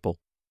fuck with people.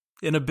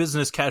 In a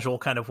business casual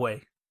kind of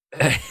way.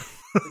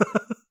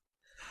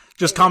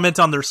 Just comment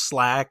on their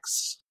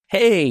slacks.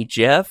 Hey,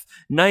 Jeff,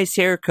 nice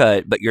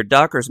haircut, but your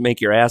Dockers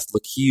make your ass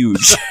look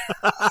huge.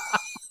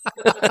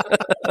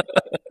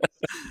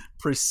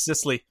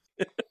 Precisely.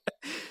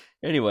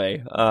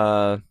 Anyway,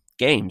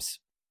 games.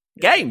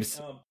 Games!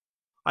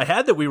 I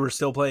had that we were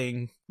still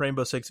playing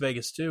Rainbow Six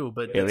Vegas 2,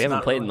 but yeah, we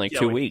haven't played in like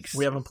 2 weeks.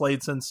 We haven't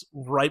played since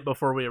right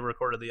before we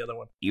recorded the other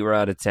one. You were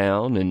out of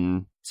town,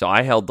 and so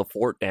I held the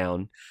fort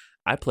down.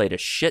 I played a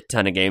shit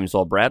ton of games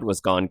while Brad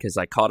was gone because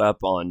I caught up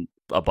on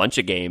a bunch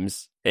of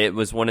games. It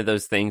was one of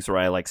those things where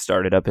I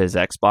started up his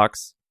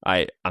Xbox.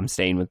 I'm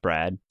staying with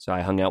Brad, so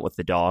I hung out with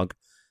the dog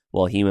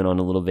while he went on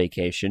a little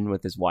vacation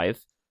with his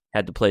wife.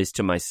 Had the place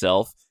to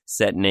myself,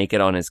 sat naked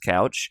on his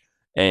couch,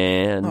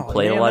 and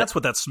played a lot. That's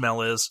what that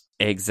smell is.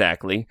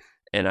 Exactly.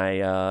 And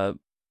I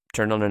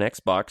turned on an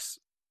Xbox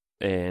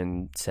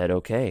and said,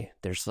 okay,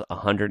 there's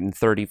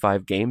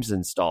 135 games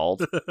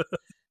installed.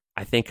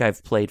 I think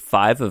I've played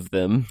 5 of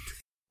them.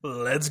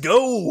 Let's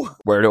go!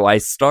 Where do I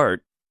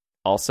start?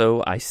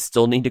 Also, I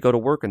still need to go to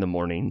work in the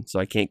morning, so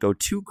I can't go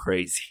too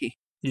crazy.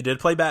 You did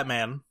play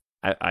Batman.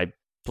 I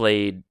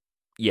played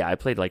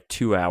like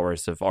 2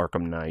 hours of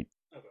Arkham Knight.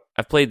 Okay.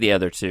 I've played the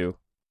other 2.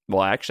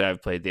 Well, actually,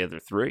 I've played the other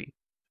 3.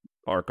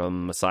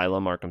 Arkham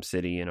Asylum, Arkham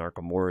City, and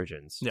Arkham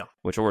Origins. Yeah.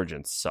 Which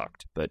Origins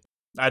sucked, but...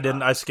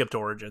 I skipped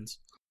Origins.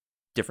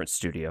 Different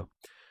studio.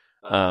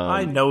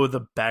 I know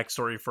the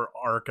backstory for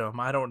Arkham.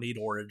 I don't need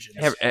Origins.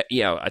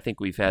 I think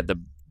we've had the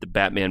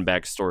Batman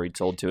backstory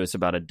told to us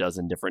about a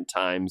dozen different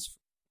times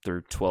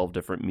through 12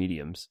 different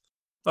mediums.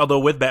 Although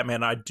with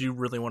Batman, I do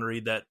really want to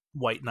read that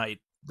White Knight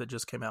that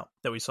just came out,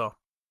 that we saw.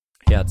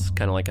 Yeah, it's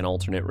kind of like an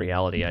alternate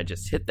reality. I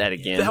just hit that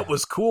again. That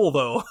was cool,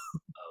 though.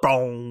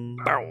 Boom.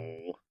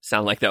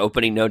 Sound like the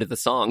opening note of the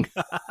song.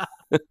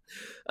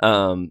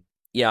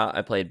 Yeah,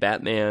 I played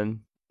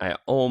Batman. I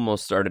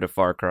almost started a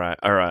Far Cry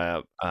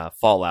or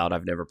Fallout.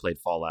 I've never played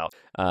Fallout.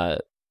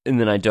 And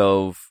then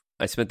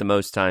I spent the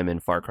most time in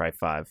Far Cry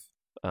 5.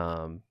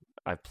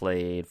 I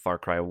played Far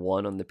Cry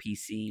 1 on the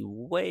PC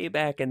way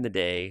back in the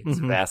day. It's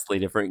a vastly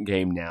different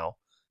game now.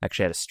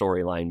 Actually had a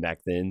storyline back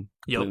then.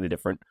 Completely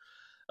different.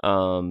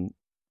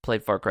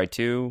 Played Far Cry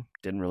 2.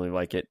 Didn't really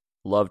like it.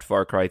 Loved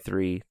Far Cry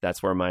 3.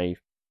 That's where my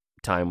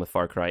time with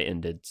Far Cry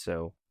ended.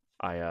 So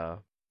I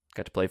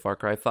got to play Far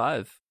Cry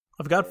 5.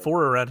 I've got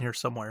 4 around here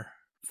somewhere.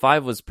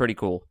 5 was pretty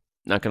cool.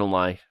 Not going to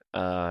lie.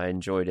 I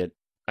enjoyed it.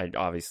 I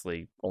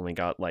obviously only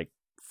got like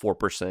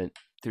 4%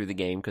 through the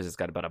game because it's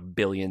got about 1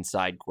 billion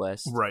side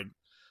quests. Right.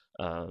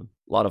 A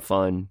lot of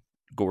fun.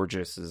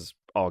 Gorgeous as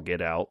all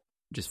get out.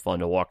 just fun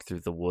to walk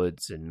through the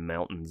woods and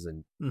mountains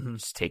and Mhm.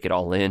 just take it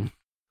all in.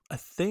 I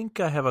think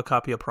I have a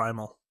copy of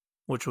Primal,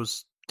 which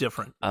was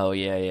different. Oh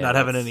yeah. Not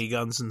having any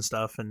guns and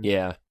stuff, and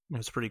Yeah, it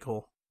was pretty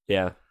cool.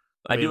 yeah.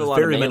 I mean, do it a was lot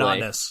very of Melee.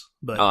 monotonous,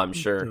 but Oh, I'm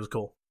sure. it was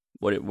cool.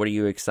 What are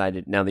you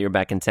excited now that you're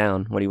back in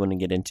town? What do you want to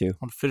get into? I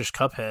want to finish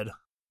Cuphead.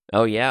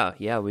 Oh yeah,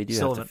 we do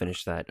Still have to haven't-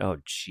 finish that. Oh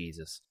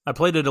Jesus. I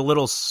played it a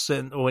little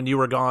when you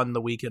were gone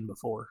the weekend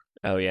before.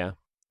 Oh yeah.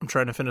 I'm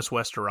trying to finish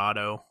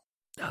Westorado.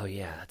 Oh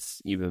yeah.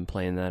 You've been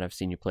playing that. I've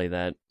seen you play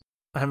that.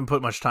 I haven't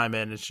put much time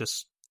in. It's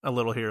just a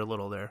little here, a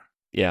little there.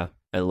 Yeah,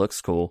 it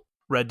looks cool.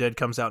 Red Dead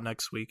comes out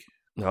next week.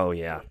 Oh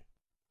yeah.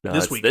 No,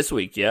 This it's week. This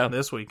week, yeah.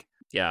 This week.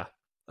 Yeah.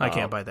 I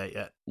can't buy that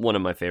yet. One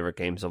of my favorite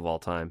games of all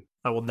time.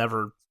 I will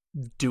never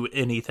do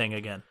anything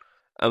again.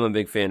 I'm a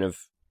big fan of,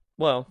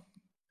 well,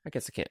 I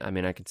guess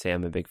I could say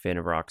I'm a big fan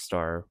of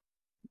Rockstar.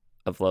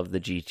 I've loved the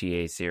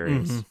GTA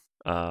series.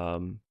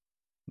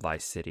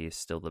 Vice City is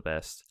still the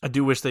best. I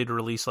do wish they'd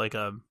release like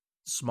a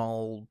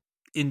small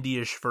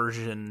indie-ish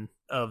version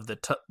of the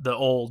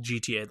old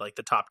GTA, like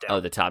the top down.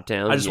 Oh, the top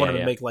down? I just wanted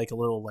to make like a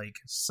little like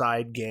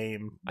side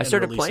game. I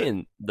started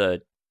playing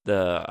the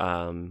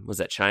was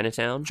that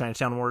Chinatown?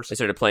 Chinatown Wars. I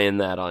started playing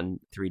that on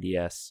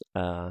 3DS.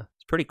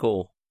 It's pretty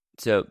cool.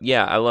 So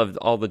yeah, I loved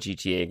all the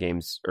GTA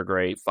games are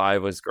great.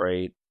 5 was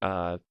great.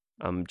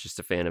 I'm just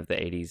a fan of the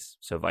 80s.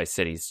 So Vice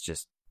City's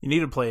just You need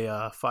to play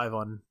 5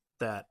 on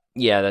that.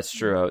 yeah, that's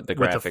true. The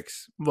With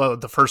graphics.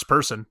 The first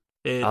person.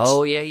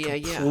 It's yeah.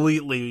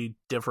 completely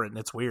different.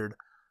 It's weird.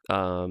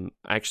 I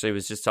actually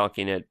was just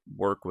talking at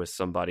work with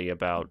somebody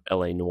about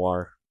LA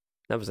Noire.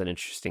 That was an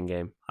interesting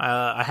game.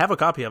 I have a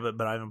copy of it,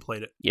 but I haven't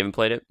played it. You haven't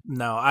played it?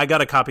 No, I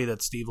got a copy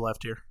that Steve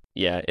left here.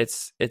 Yeah,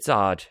 it's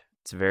odd.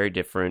 It's very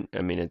different.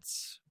 I mean,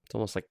 it's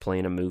almost like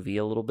playing a movie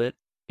a little bit,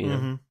 you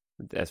know,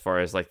 as far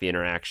as like the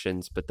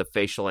interactions, but the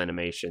facial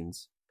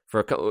animations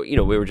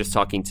we were just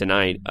talking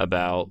tonight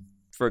about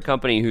for a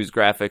company whose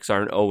graphics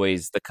aren't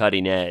always the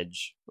cutting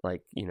edge,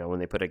 like, when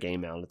they put a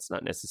game out, it's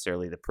not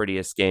necessarily the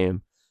prettiest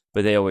game,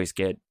 but they always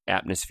get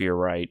atmosphere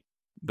right.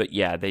 But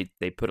yeah,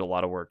 they put a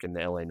lot of work in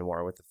the LA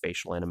Noire with the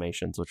facial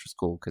animations, which was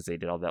cool because they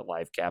did all that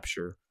live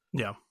capture.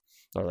 Yeah.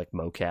 Or like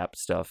mocap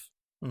stuff.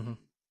 Mm-hmm.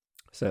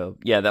 So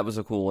yeah, that was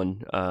a cool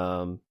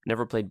one.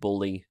 Never played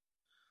Bully.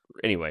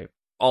 Anyway,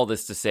 all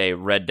this to say,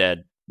 Red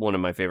Dead, one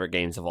of my favorite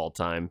games of all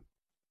time.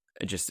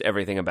 Just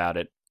everything about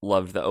it.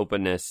 Loved the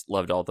openness,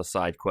 loved all the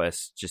side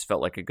quests. Just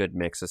felt like a good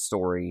mix of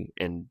story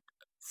and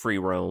free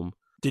roam.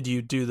 Did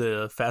you do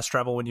the fast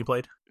travel when you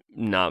played?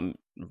 Not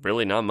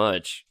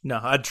much. No,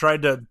 I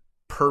tried to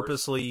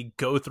purposely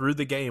go through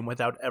the game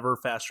without ever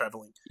fast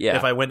traveling. Yeah.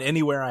 If I went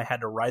anywhere, I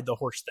had to ride the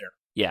horse there.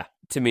 Yeah.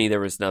 To me, there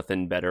was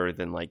nothing better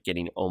than like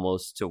getting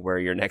almost to where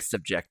your next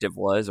objective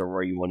was or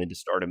where you wanted to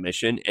start a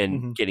mission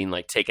and getting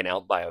like taken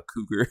out by a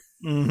cougar.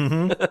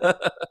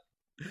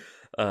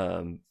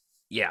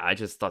 Yeah, I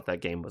just thought that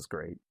game was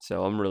great.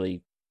 So I'm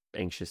really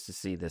anxious to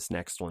see this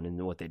next one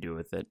and what they do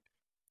with it.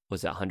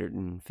 Was it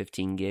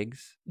 115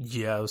 gigs?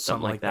 Yeah, it was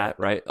something like that,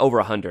 right? Over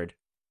 100.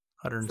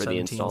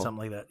 117, something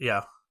like that.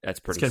 Yeah. That's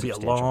pretty It's going to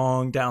be a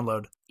long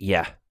download.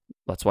 Yeah.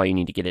 That's why you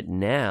need to get it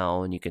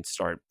now and you can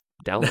start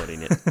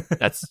downloading it.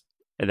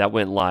 That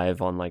went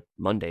live on like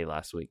Monday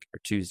last week or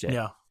Tuesday.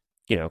 Yeah.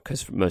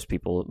 Because for most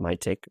people it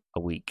might take a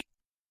week.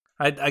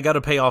 I got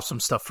to pay off some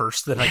stuff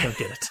first, then I can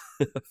get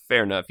it.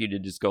 Fair enough. You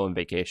did just go on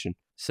vacation.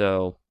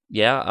 So,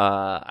 yeah,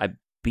 I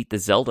beat the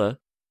Zelda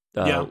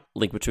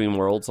Link Between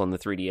Worlds on the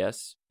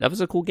 3DS. That was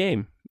a cool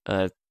game.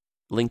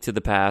 Link to the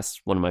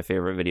Past, one of my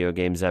favorite video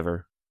games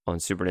ever on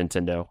Super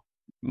Nintendo.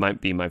 Might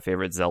be my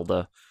favorite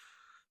Zelda.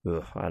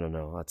 Ugh, I don't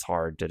know. That's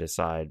hard to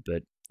decide.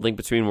 But Link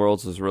Between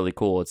Worlds was really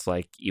cool. It's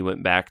like you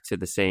went back to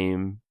the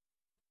same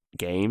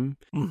game,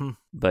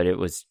 but it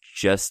was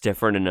just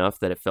different enough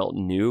that it felt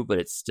new, but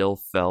it still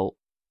felt,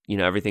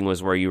 everything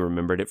was where you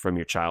remembered it from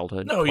your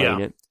childhood playing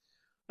it.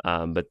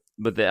 But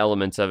the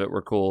elements of it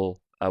were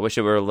cool. I wish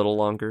it were a little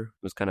longer.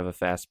 It was kind of a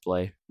fast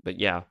play. But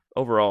yeah,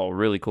 overall,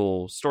 really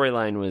cool.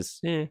 Storyline was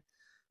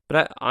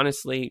but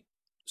honestly,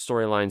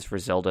 storylines for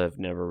Zelda have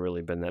never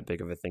really been that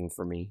big of a thing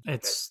for me.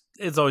 It's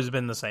always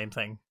been the same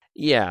thing.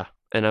 Yeah,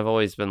 and I've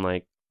always been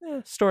like,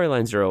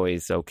 storylines are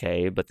always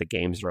okay, but the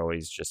games are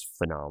always just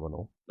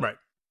phenomenal. Right.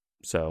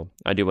 So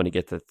I do want to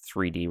get the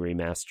 3D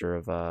remaster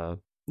of,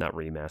 not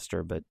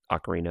remaster, but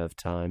Ocarina of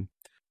Time.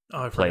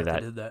 Oh, I forgot they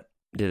did that.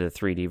 Did a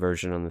 3D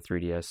version on the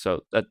 3DS.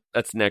 So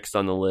that's next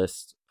on the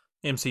list.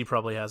 MC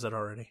probably has it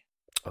already.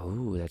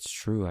 Oh, that's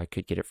true. I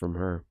could get it from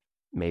her.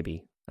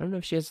 Maybe. I don't know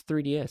if she has a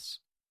 3DS.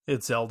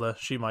 It's Zelda.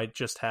 She might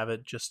just have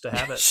it just to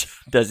have it. She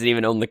doesn't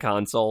even own the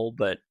console,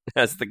 but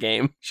has the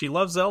game. She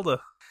loves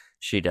Zelda.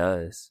 She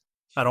does.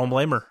 I don't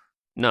blame her.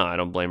 No, I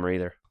don't blame her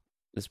either.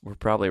 We're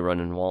probably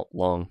running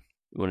long.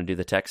 You want to do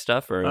the tech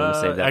stuff, or you want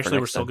to save that actually, for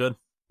next we're still time?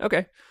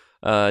 good.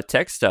 Okay.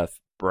 Tech stuff.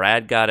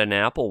 Brad got an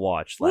Apple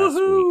Watch last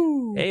week.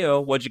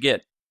 Heyo, what'd you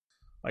get?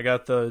 I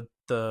got the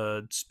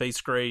Space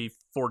Gray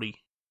 40.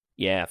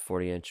 Yeah,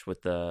 40-inch with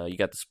you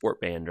got the Sport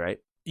Band, right?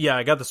 Yeah,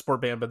 I got the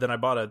Sport Band, but then I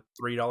bought a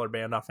 $3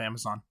 band off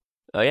Amazon.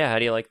 Oh yeah, how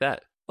do you like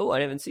that? Oh,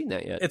 I haven't seen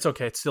that yet. It's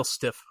okay. It's still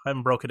stiff. I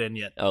haven't broken it in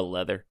yet. Oh,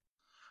 leather.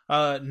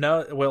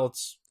 No. Well,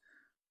 it's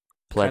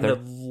kind Pleather.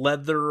 of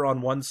leather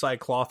on one side,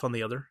 cloth on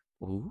the other.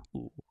 Ooh,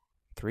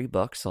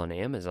 $3 on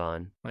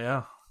Amazon.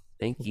 Yeah.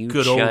 Thank you,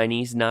 Good old-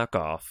 Chinese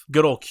knockoff.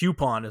 Good old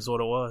coupon is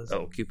what it was.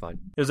 Oh, coupon.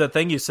 It was that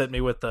thing you sent me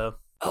with the.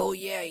 Oh,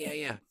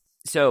 yeah.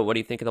 So, what do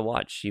you think of the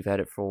watch? You've had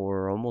it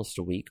for almost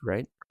a week,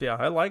 right? Yeah,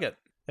 I like it.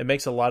 It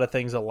makes a lot of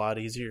things a lot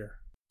easier.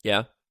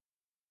 Yeah.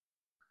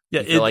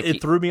 Yeah, You feel like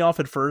it threw me off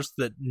at first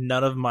that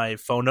none of my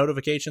phone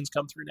notifications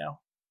come through now.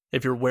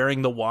 If you're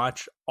wearing the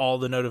watch, all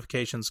the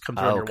notifications come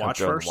through on your come watch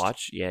through on the first.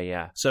 watch?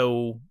 Yeah.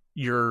 So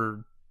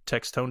your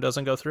text tone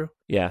doesn't go through.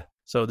 Yeah.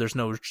 So there's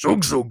no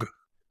zug zug.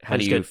 How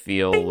do you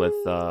feel with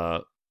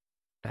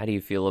how do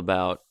you feel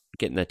about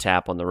getting the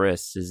tap on the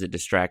wrist? Is it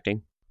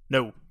distracting?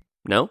 No.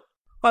 No?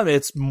 I mean,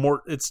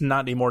 it's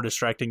not any more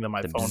distracting than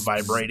my The phone bzzz.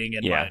 vibrating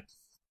in Yeah. my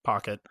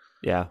pocket.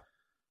 Yeah.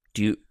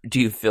 Do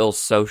you feel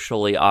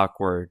socially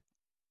awkward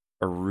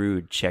or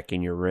rude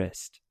checking your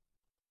wrist?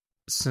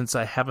 Since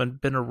I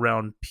haven't been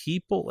around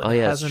people, it Oh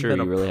yeah, that's hasn't true. been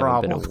You a really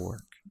problem. haven't been at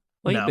work.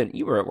 Well, No.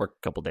 you were at work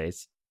a couple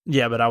days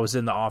Yeah, but I was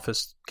in the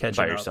office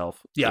catching by up.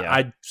 yourself.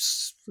 Yeah,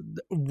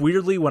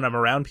 weirdly when I'm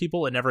around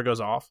people, it never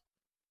goes off.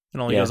 It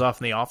only Yeah. goes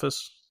off in the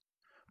office.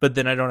 But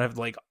then I don't have to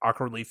like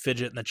awkwardly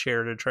fidget in the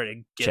chair to try to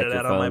get Check it your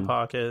out of my phone.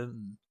 pocket.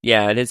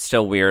 Yeah, and it's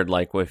still weird.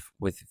 Like with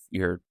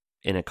you're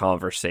in a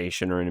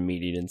conversation or in a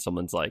meeting, and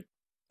someone's like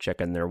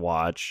checking their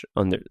watch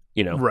on their,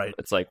 Right.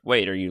 It's like,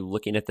 wait, are you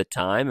looking at the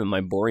time? Am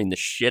I boring the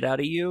shit out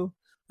of you?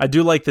 I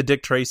do like the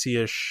Dick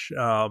Tracy-ish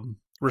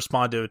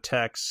respond to a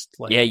text.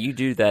 Like, Yeah, you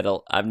do that.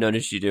 I've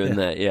noticed you doing Yeah.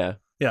 that. Yeah,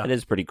 Yeah. it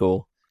is pretty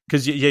cool.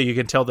 because you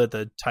can tell that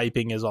the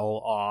typing is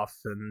all off,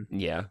 and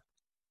Yeah,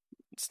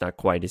 it's not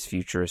quite as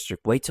futuristic.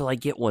 Wait till I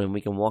get one and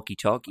we can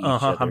walkie-talkie each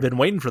other I've been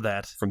waiting for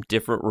that. from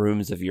different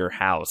rooms of your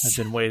house. I've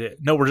been waiting.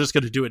 No, we're just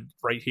going to do it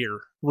right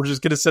here. We're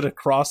just going to sit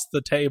across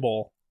the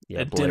table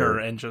Yeah, at dinner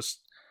and just.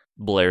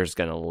 Blair's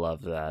gonna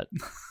love that.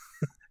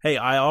 Hey,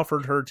 I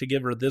offered her to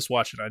give her this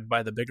watch and I'd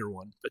buy the bigger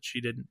one, but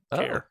she didn't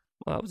care.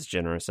 Well, that was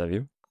generous of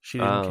you. She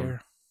didn't Um,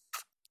 care.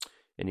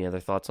 Any other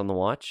thoughts on the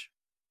watch?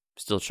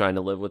 Still trying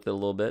to live with it a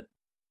little bit.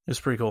 It's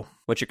pretty cool.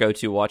 What's your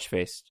go-to watch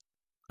face?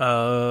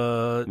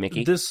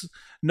 Mickey?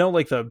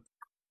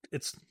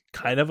 It's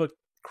kind of a Infographic?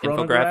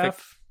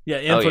 chronograph.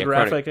 Yeah,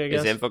 infographic, I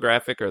guess. Is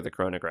infographic or the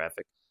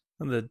chronographic?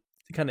 The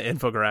kind of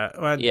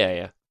infographic.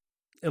 Yeah.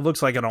 It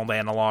looks like an old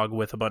analog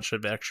with a bunch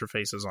of extra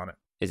faces on it.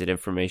 Is it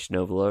information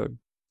overload?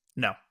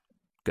 No.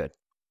 Good.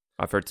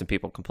 I've heard some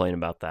people complain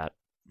about that.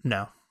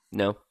 No,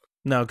 No?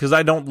 because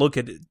I don't look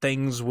at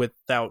things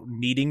without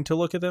needing to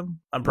look at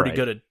them. I'm pretty Right.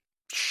 good at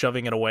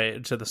shoving it away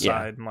to the Yeah.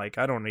 side and like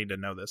I don't need to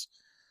know this.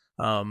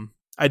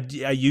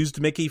 I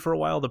used Mickey for a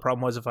while. The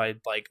problem was if I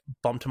like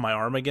bumped my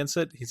arm against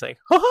it, he's like,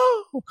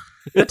 "Oh,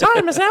 the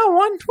time is now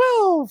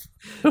 1:12."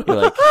 You're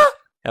like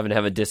having to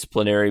have a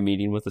disciplinary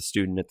meeting with a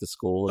student at the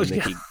school, and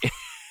Yeah.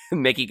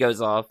 Mickey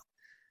goes off.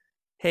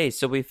 Hey,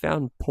 so we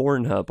found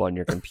Pornhub on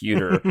your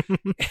computer.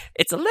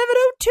 It's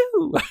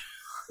 11:02.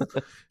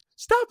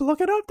 Stop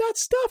looking up that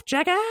stuff,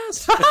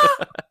 jackass.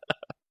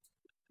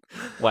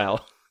 Wow.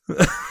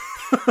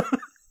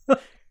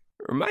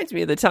 Reminds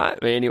me of the time.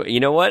 Anyway, you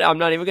know what? I'm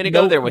not even going to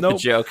go there with the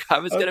joke. I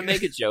was going to Okay.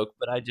 make a joke,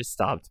 but I just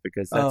stopped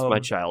because that's my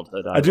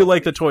childhood. I do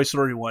like the Toy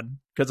Story one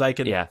because I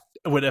can. Yeah.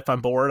 If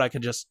I'm bored, I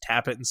can just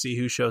tap it and see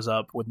who shows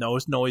up with no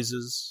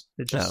noises.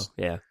 It just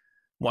yeah.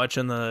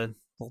 watching the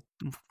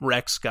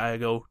Rex guy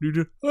go.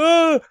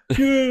 Ah,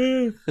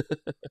 yeah.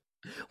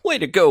 Way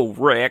to go,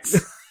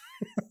 Rex.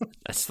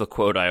 That's the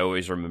quote I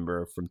always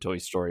remember from Toy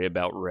Story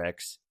about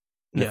Rex.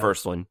 In the Yeah.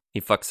 first one, he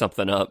fucks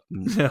something up,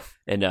 Yeah.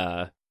 and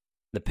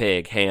the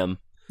pig Ham.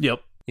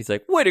 Yep. He's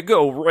like, "Way to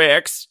go,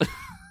 Rex!"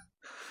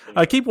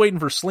 I keep waiting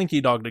for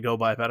Slinky Dog to go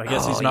by, but I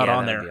guess he's not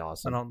on that'd there. be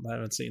awesome. I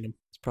haven't seen him.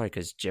 It's probably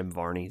because Jim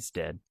Varney's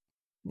dead.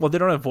 Well, they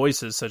don't have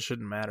voices, so it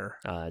shouldn't matter.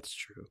 That's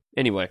true.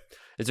 Anyway,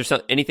 is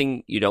there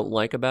anything you don't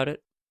like about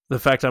it? The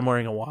fact I'm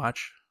wearing a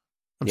watch,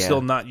 I'm Yeah.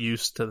 still not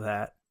used to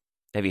that.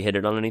 Have you hit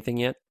it on anything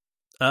yet?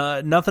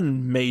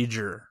 Nothing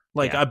major.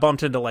 Like Yeah. I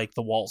bumped into like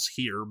the walls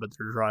here, but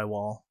they're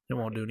drywall. It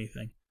won't do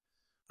anything.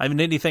 I haven't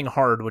hit anything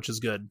hard, which is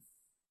good.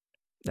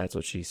 That's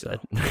what she said.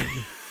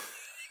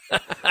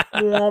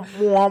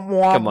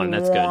 Come on,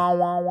 that's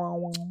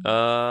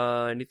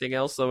good. Anything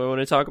else that we want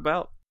to talk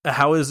about?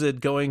 How is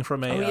it going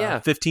from a Oh, yeah.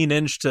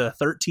 15-inch to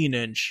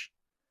 13-inch?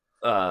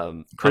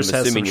 Chris I'm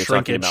has assuming some you're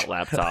shrinkage. talking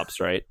about laptops,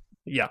 right?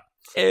 Yeah.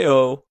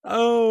 Ew.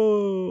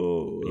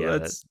 Oh, Yeah,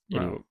 that's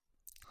anyway,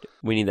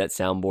 we need that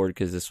soundboard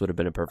because this would have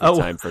been a perfect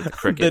time for the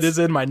crickets. that is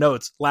in my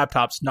notes.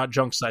 Laptops, not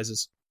junk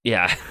sizes.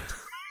 Yeah.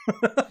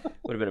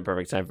 Would have been a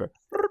perfect time for.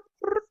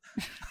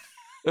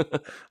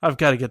 I've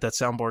got to get that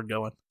soundboard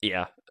going.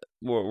 Yeah,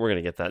 we're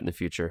gonna get that in the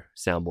future.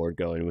 Soundboard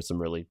going with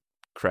some really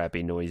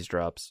crappy noise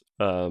drops.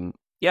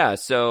 Yeah.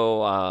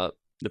 So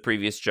the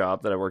previous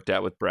job that I worked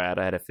at with Brad,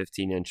 I had a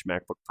 15-inch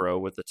MacBook Pro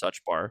with a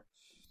Touch Bar.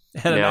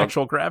 And an Now-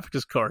 actual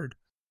graphics card.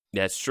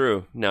 That's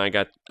true. Now I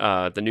got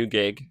the new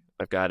gig.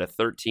 I've got a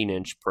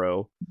 13-inch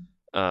Pro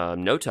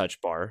no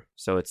touch bar.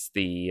 So it's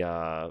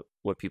the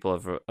what people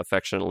have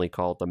affectionately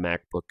called the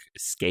MacBook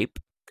Escape,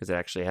 because it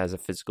actually has a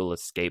physical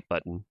escape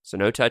button. So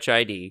no touch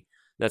ID.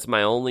 That's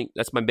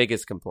my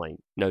biggest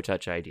complaint. No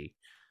touch ID.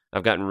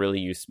 I've gotten really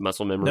used to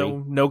muscle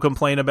memory. No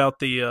complaint about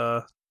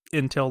the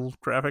Intel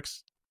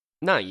graphics?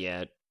 Not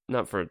yet. I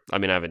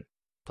haven't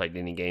played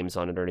any games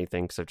on it or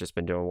anything because I've just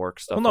been doing work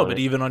stuff. Well, no, but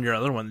even on your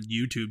other one,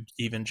 YouTube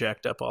even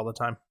jacked up all the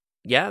time.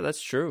 Yeah,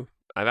 that's true.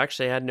 I've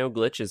actually had no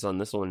glitches on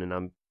this one, and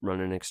I'm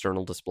running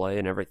external display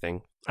and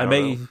everything.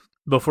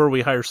 Before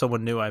we hire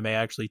someone new, I may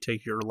actually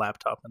take your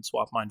laptop and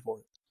swap mine for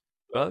it.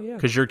 Oh, yeah.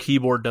 Because your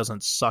keyboard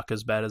doesn't suck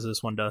as bad as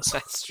this one does.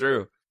 That's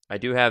true. I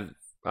do have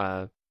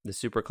the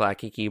super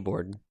clacky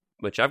keyboard,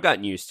 which I've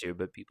gotten used to,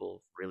 but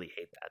people really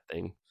hate that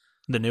thing.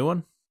 The new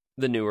one?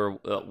 The newer,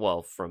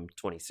 from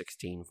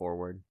 2016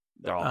 forward,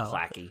 they're all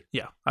clacky.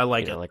 Yeah, I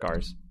like it. Like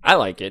ours. I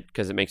like it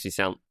because it makes me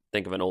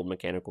think of an old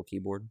mechanical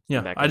keyboard.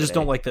 Yeah, I just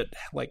don't like that,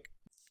 like,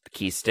 the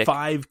key stick.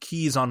 5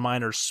 keys on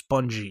mine are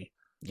spongy.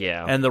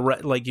 Yeah. And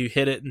you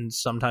hit it and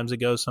sometimes it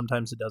goes,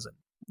 sometimes it doesn't.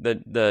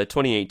 The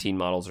 2018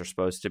 models are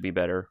supposed to be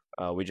better.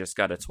 We just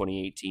got a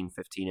 2018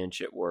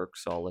 15-inch at work,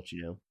 so I'll let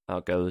you know how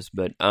it goes.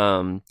 But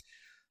I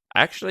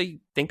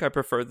actually think I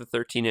prefer the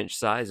 13-inch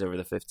size over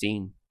the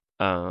 15.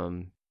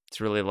 It's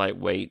really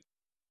lightweight.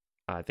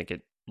 I think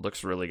it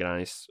looks really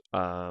nice.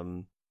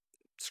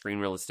 Screen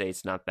real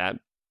estate's not that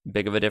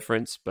big of a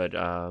difference, but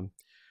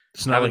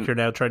it's not like you're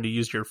now trying to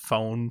use your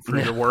phone for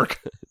your work.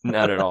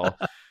 Not at all.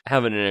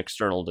 Having an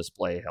external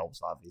display helps,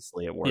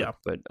 obviously, at work. Yeah.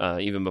 But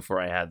even before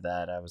I had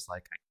that, I was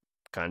like, I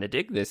kind of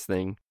dig this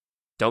thing.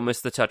 Don't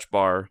miss the touch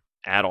bar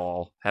at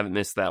all. Haven't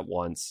missed that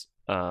once.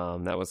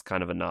 That was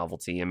kind of a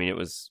novelty. I mean, it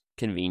was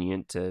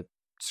convenient to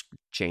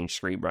change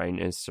screen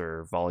brightness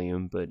or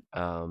volume, but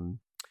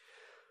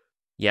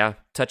yeah,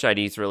 Touch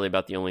ID is really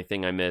about the only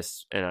thing I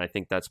miss, and I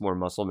think that's more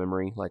muscle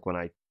memory. Like when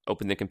I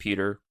open the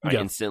computer, I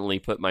instantly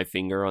put my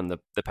finger on the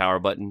power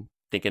button,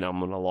 thinking I'm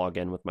going to log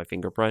in with my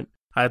fingerprint.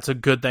 That's a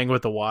good thing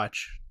with the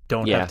watch.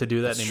 Don't have to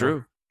do that anymore.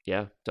 True.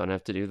 Yeah, don't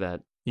have to do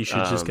that. You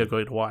should just get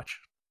going to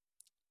watch.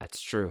 That's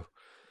true.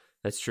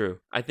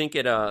 I think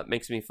it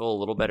makes me feel a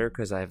little better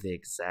because I have the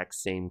exact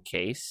same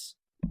case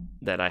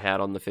that I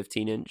had on the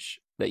 15-inch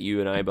that you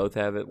and I both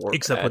have at work.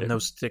 Except with no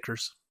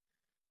stickers.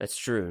 That's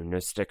true. No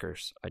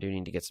stickers. I do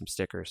need to get some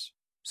stickers.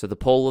 So the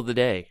poll of the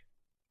day,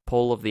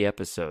 poll of the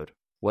episode.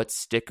 What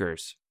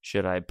stickers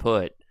should I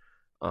put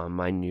on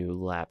my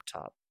new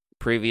laptop?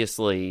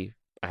 Previously,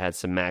 I had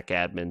some Mac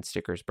Admin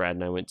stickers. Brad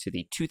and I went to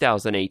the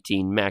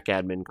 2018 Mac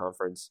Admin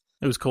conference.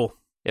 It was cool.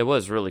 It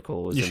was really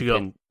cool. It was you should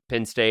go.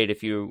 Penn State.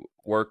 If you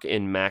work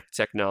in Mac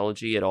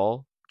technology at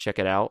all, check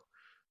it out.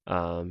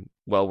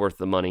 Well worth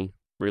the money.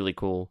 Really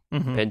cool.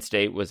 Mm-hmm. Penn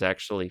State was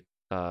actually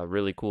a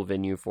really cool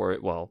venue for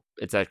it. Well,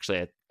 it's actually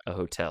at a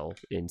hotel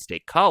in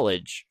State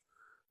College,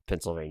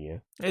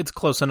 Pennsylvania. It's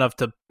close enough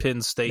to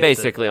Penn State.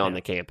 Basically on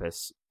the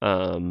campus.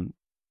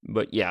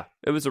 But yeah,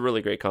 it was a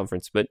really great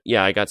conference. But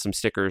yeah, I got some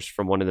stickers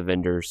from one of the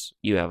vendors.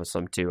 You have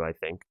some too, I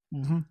think.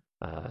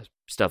 Mm-hmm.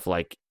 Stuff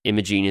like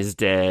Imaging is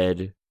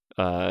dead.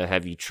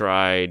 Have you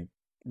tried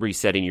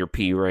resetting your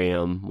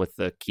PRAM with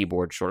the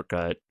keyboard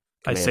shortcut?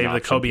 I saved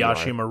the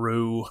Kobayashi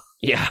Maru.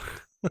 Yeah.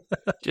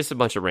 Just a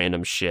bunch of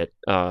random shit.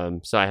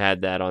 So I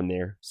had that on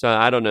there. So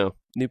I don't know.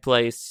 New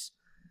place.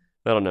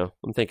 I don't know.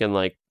 I'm thinking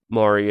like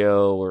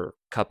Mario or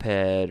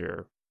Cuphead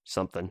or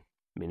something.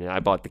 I mean, I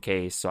bought the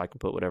case, so I can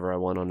put whatever I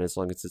want on it as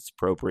long as it's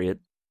appropriate.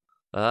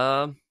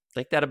 I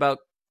think that about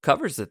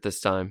covers it this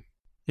time.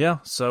 Yeah.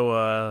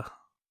 So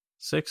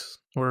 6.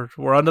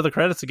 We're onto the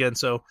credits again.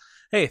 So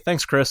hey,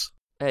 thanks, Chris.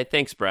 Hey,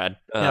 thanks, Brad.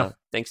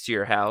 Thanks to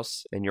your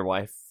house and your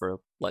wife for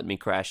letting me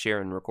crash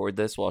here and record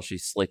this while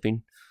she's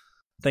sleeping.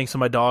 Thanks to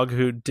my dog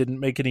who didn't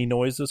make any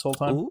noise this whole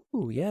time.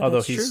 Ooh, yeah, although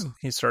that's he's true.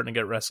 He's starting to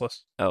get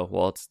restless. Oh,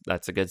 well,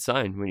 that's a good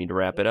sign. We need to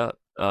wrap it up.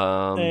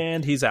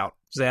 And he's out.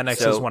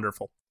 Xanax is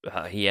wonderful.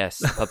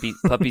 Yes, puppy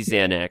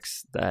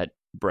Xanax that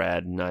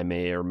Brad and I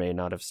may or may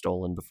not have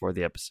stolen before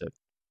the episode.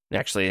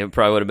 Actually, it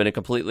probably would have been a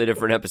completely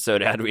different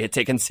episode had we had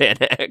taken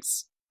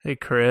Xanax. Hey,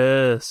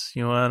 Chris,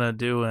 you want to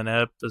do an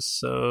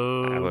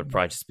episode? I would have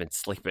probably just been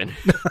sleeping.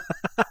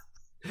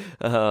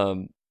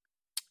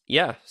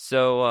 Yeah,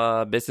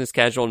 so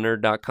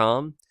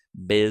businesscasualnerd.com,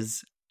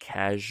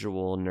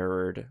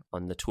 bizcasualnerd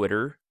on the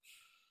Twitter.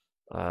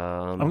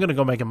 I'm going to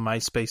go make a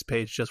MySpace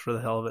page just for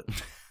the hell of it.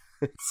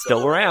 It's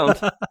still around.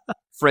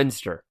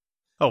 Friendster.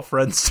 Oh,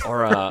 Friendster.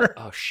 Or,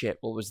 oh shit,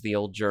 what was the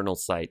old journal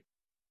site?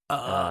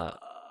 Live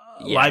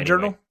anyway.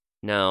 Journal?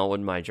 No, it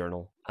wasn't My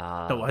Journal.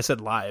 No, I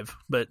said Live,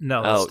 but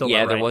no, that's still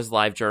yeah, not right. there was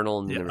Live Journal,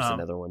 and there was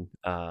another one.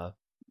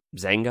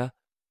 Zanga?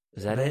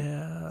 Is that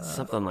it?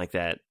 Something like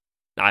that.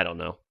 I don't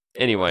know.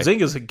 Anyway.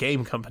 Zynga's a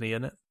game company,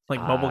 isn't it?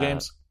 Like mobile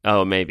games?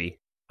 Oh, maybe.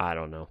 I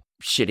don't know.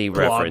 Shitty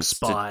reference.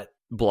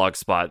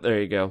 Blogspot.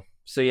 There you go.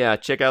 So yeah,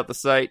 check out the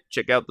site.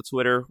 Check out the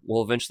Twitter.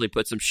 We'll eventually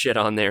put some shit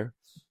on there.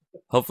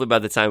 Hopefully by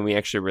the time we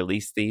actually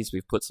release these,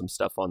 we've put some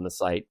stuff on the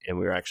site and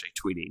we're actually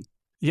tweeting.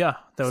 Yeah.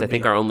 I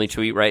think our only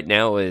tweet right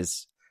now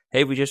is,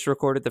 hey, we just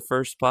recorded the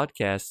first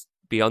podcast.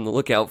 Be on the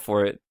lookout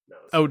for it.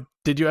 Oh,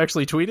 did you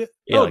actually tweet it?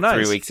 Yeah, oh, like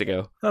nice. 3 weeks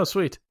ago. Oh,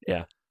 sweet.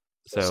 Yeah.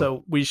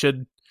 So we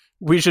should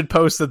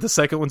post that the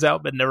second one's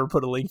out, but never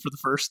put a link for the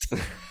first.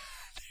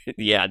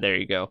 Yeah, there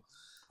you go.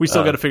 We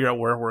still got to figure out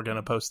where we're going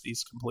to post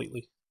these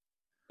completely.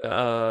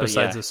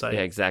 Besides the site.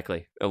 Yeah,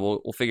 exactly.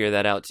 We'll figure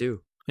that out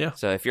too. Yeah.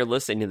 So if you're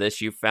listening to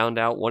this, you found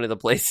out one of the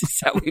places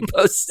that we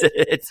posted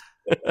it.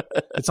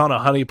 It's on a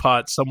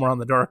honeypot somewhere on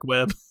the dark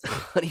web.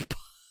 Honeypot.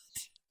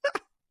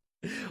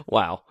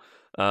 Wow.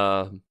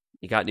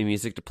 You got any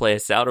music to play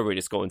us out, or are we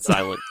just going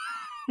silent?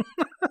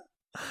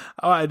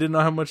 Oh, I didn't know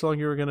how much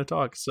longer you were going to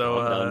talk.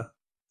 So,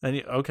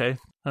 I'm okay.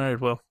 All right.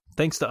 Well,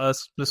 thanks to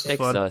us. This was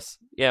Thanks fun. to us.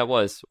 Yeah, it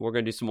was. We're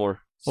going to do some more.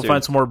 We'll soon.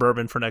 find some more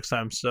bourbon for next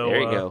time. So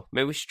There you go.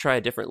 Maybe we should try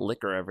a different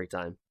liquor every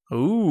time.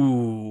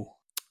 Ooh.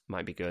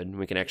 Might be good.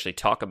 We can actually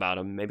talk about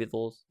them. Maybe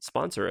they'll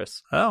sponsor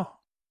us. Oh,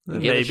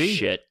 And give us maybe.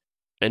 shit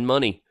and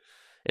money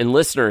and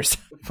listeners.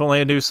 If only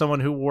I knew someone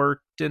who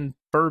worked in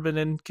bourbon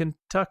in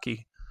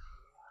Kentucky.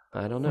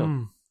 I don't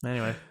know.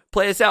 Anyway.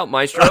 Play us out,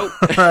 Maestro. All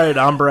right.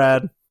 I'm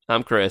Brad.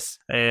 I'm Chris.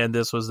 And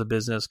this was the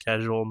Business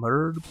Casual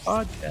Nerd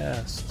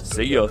Podcast.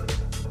 See ya.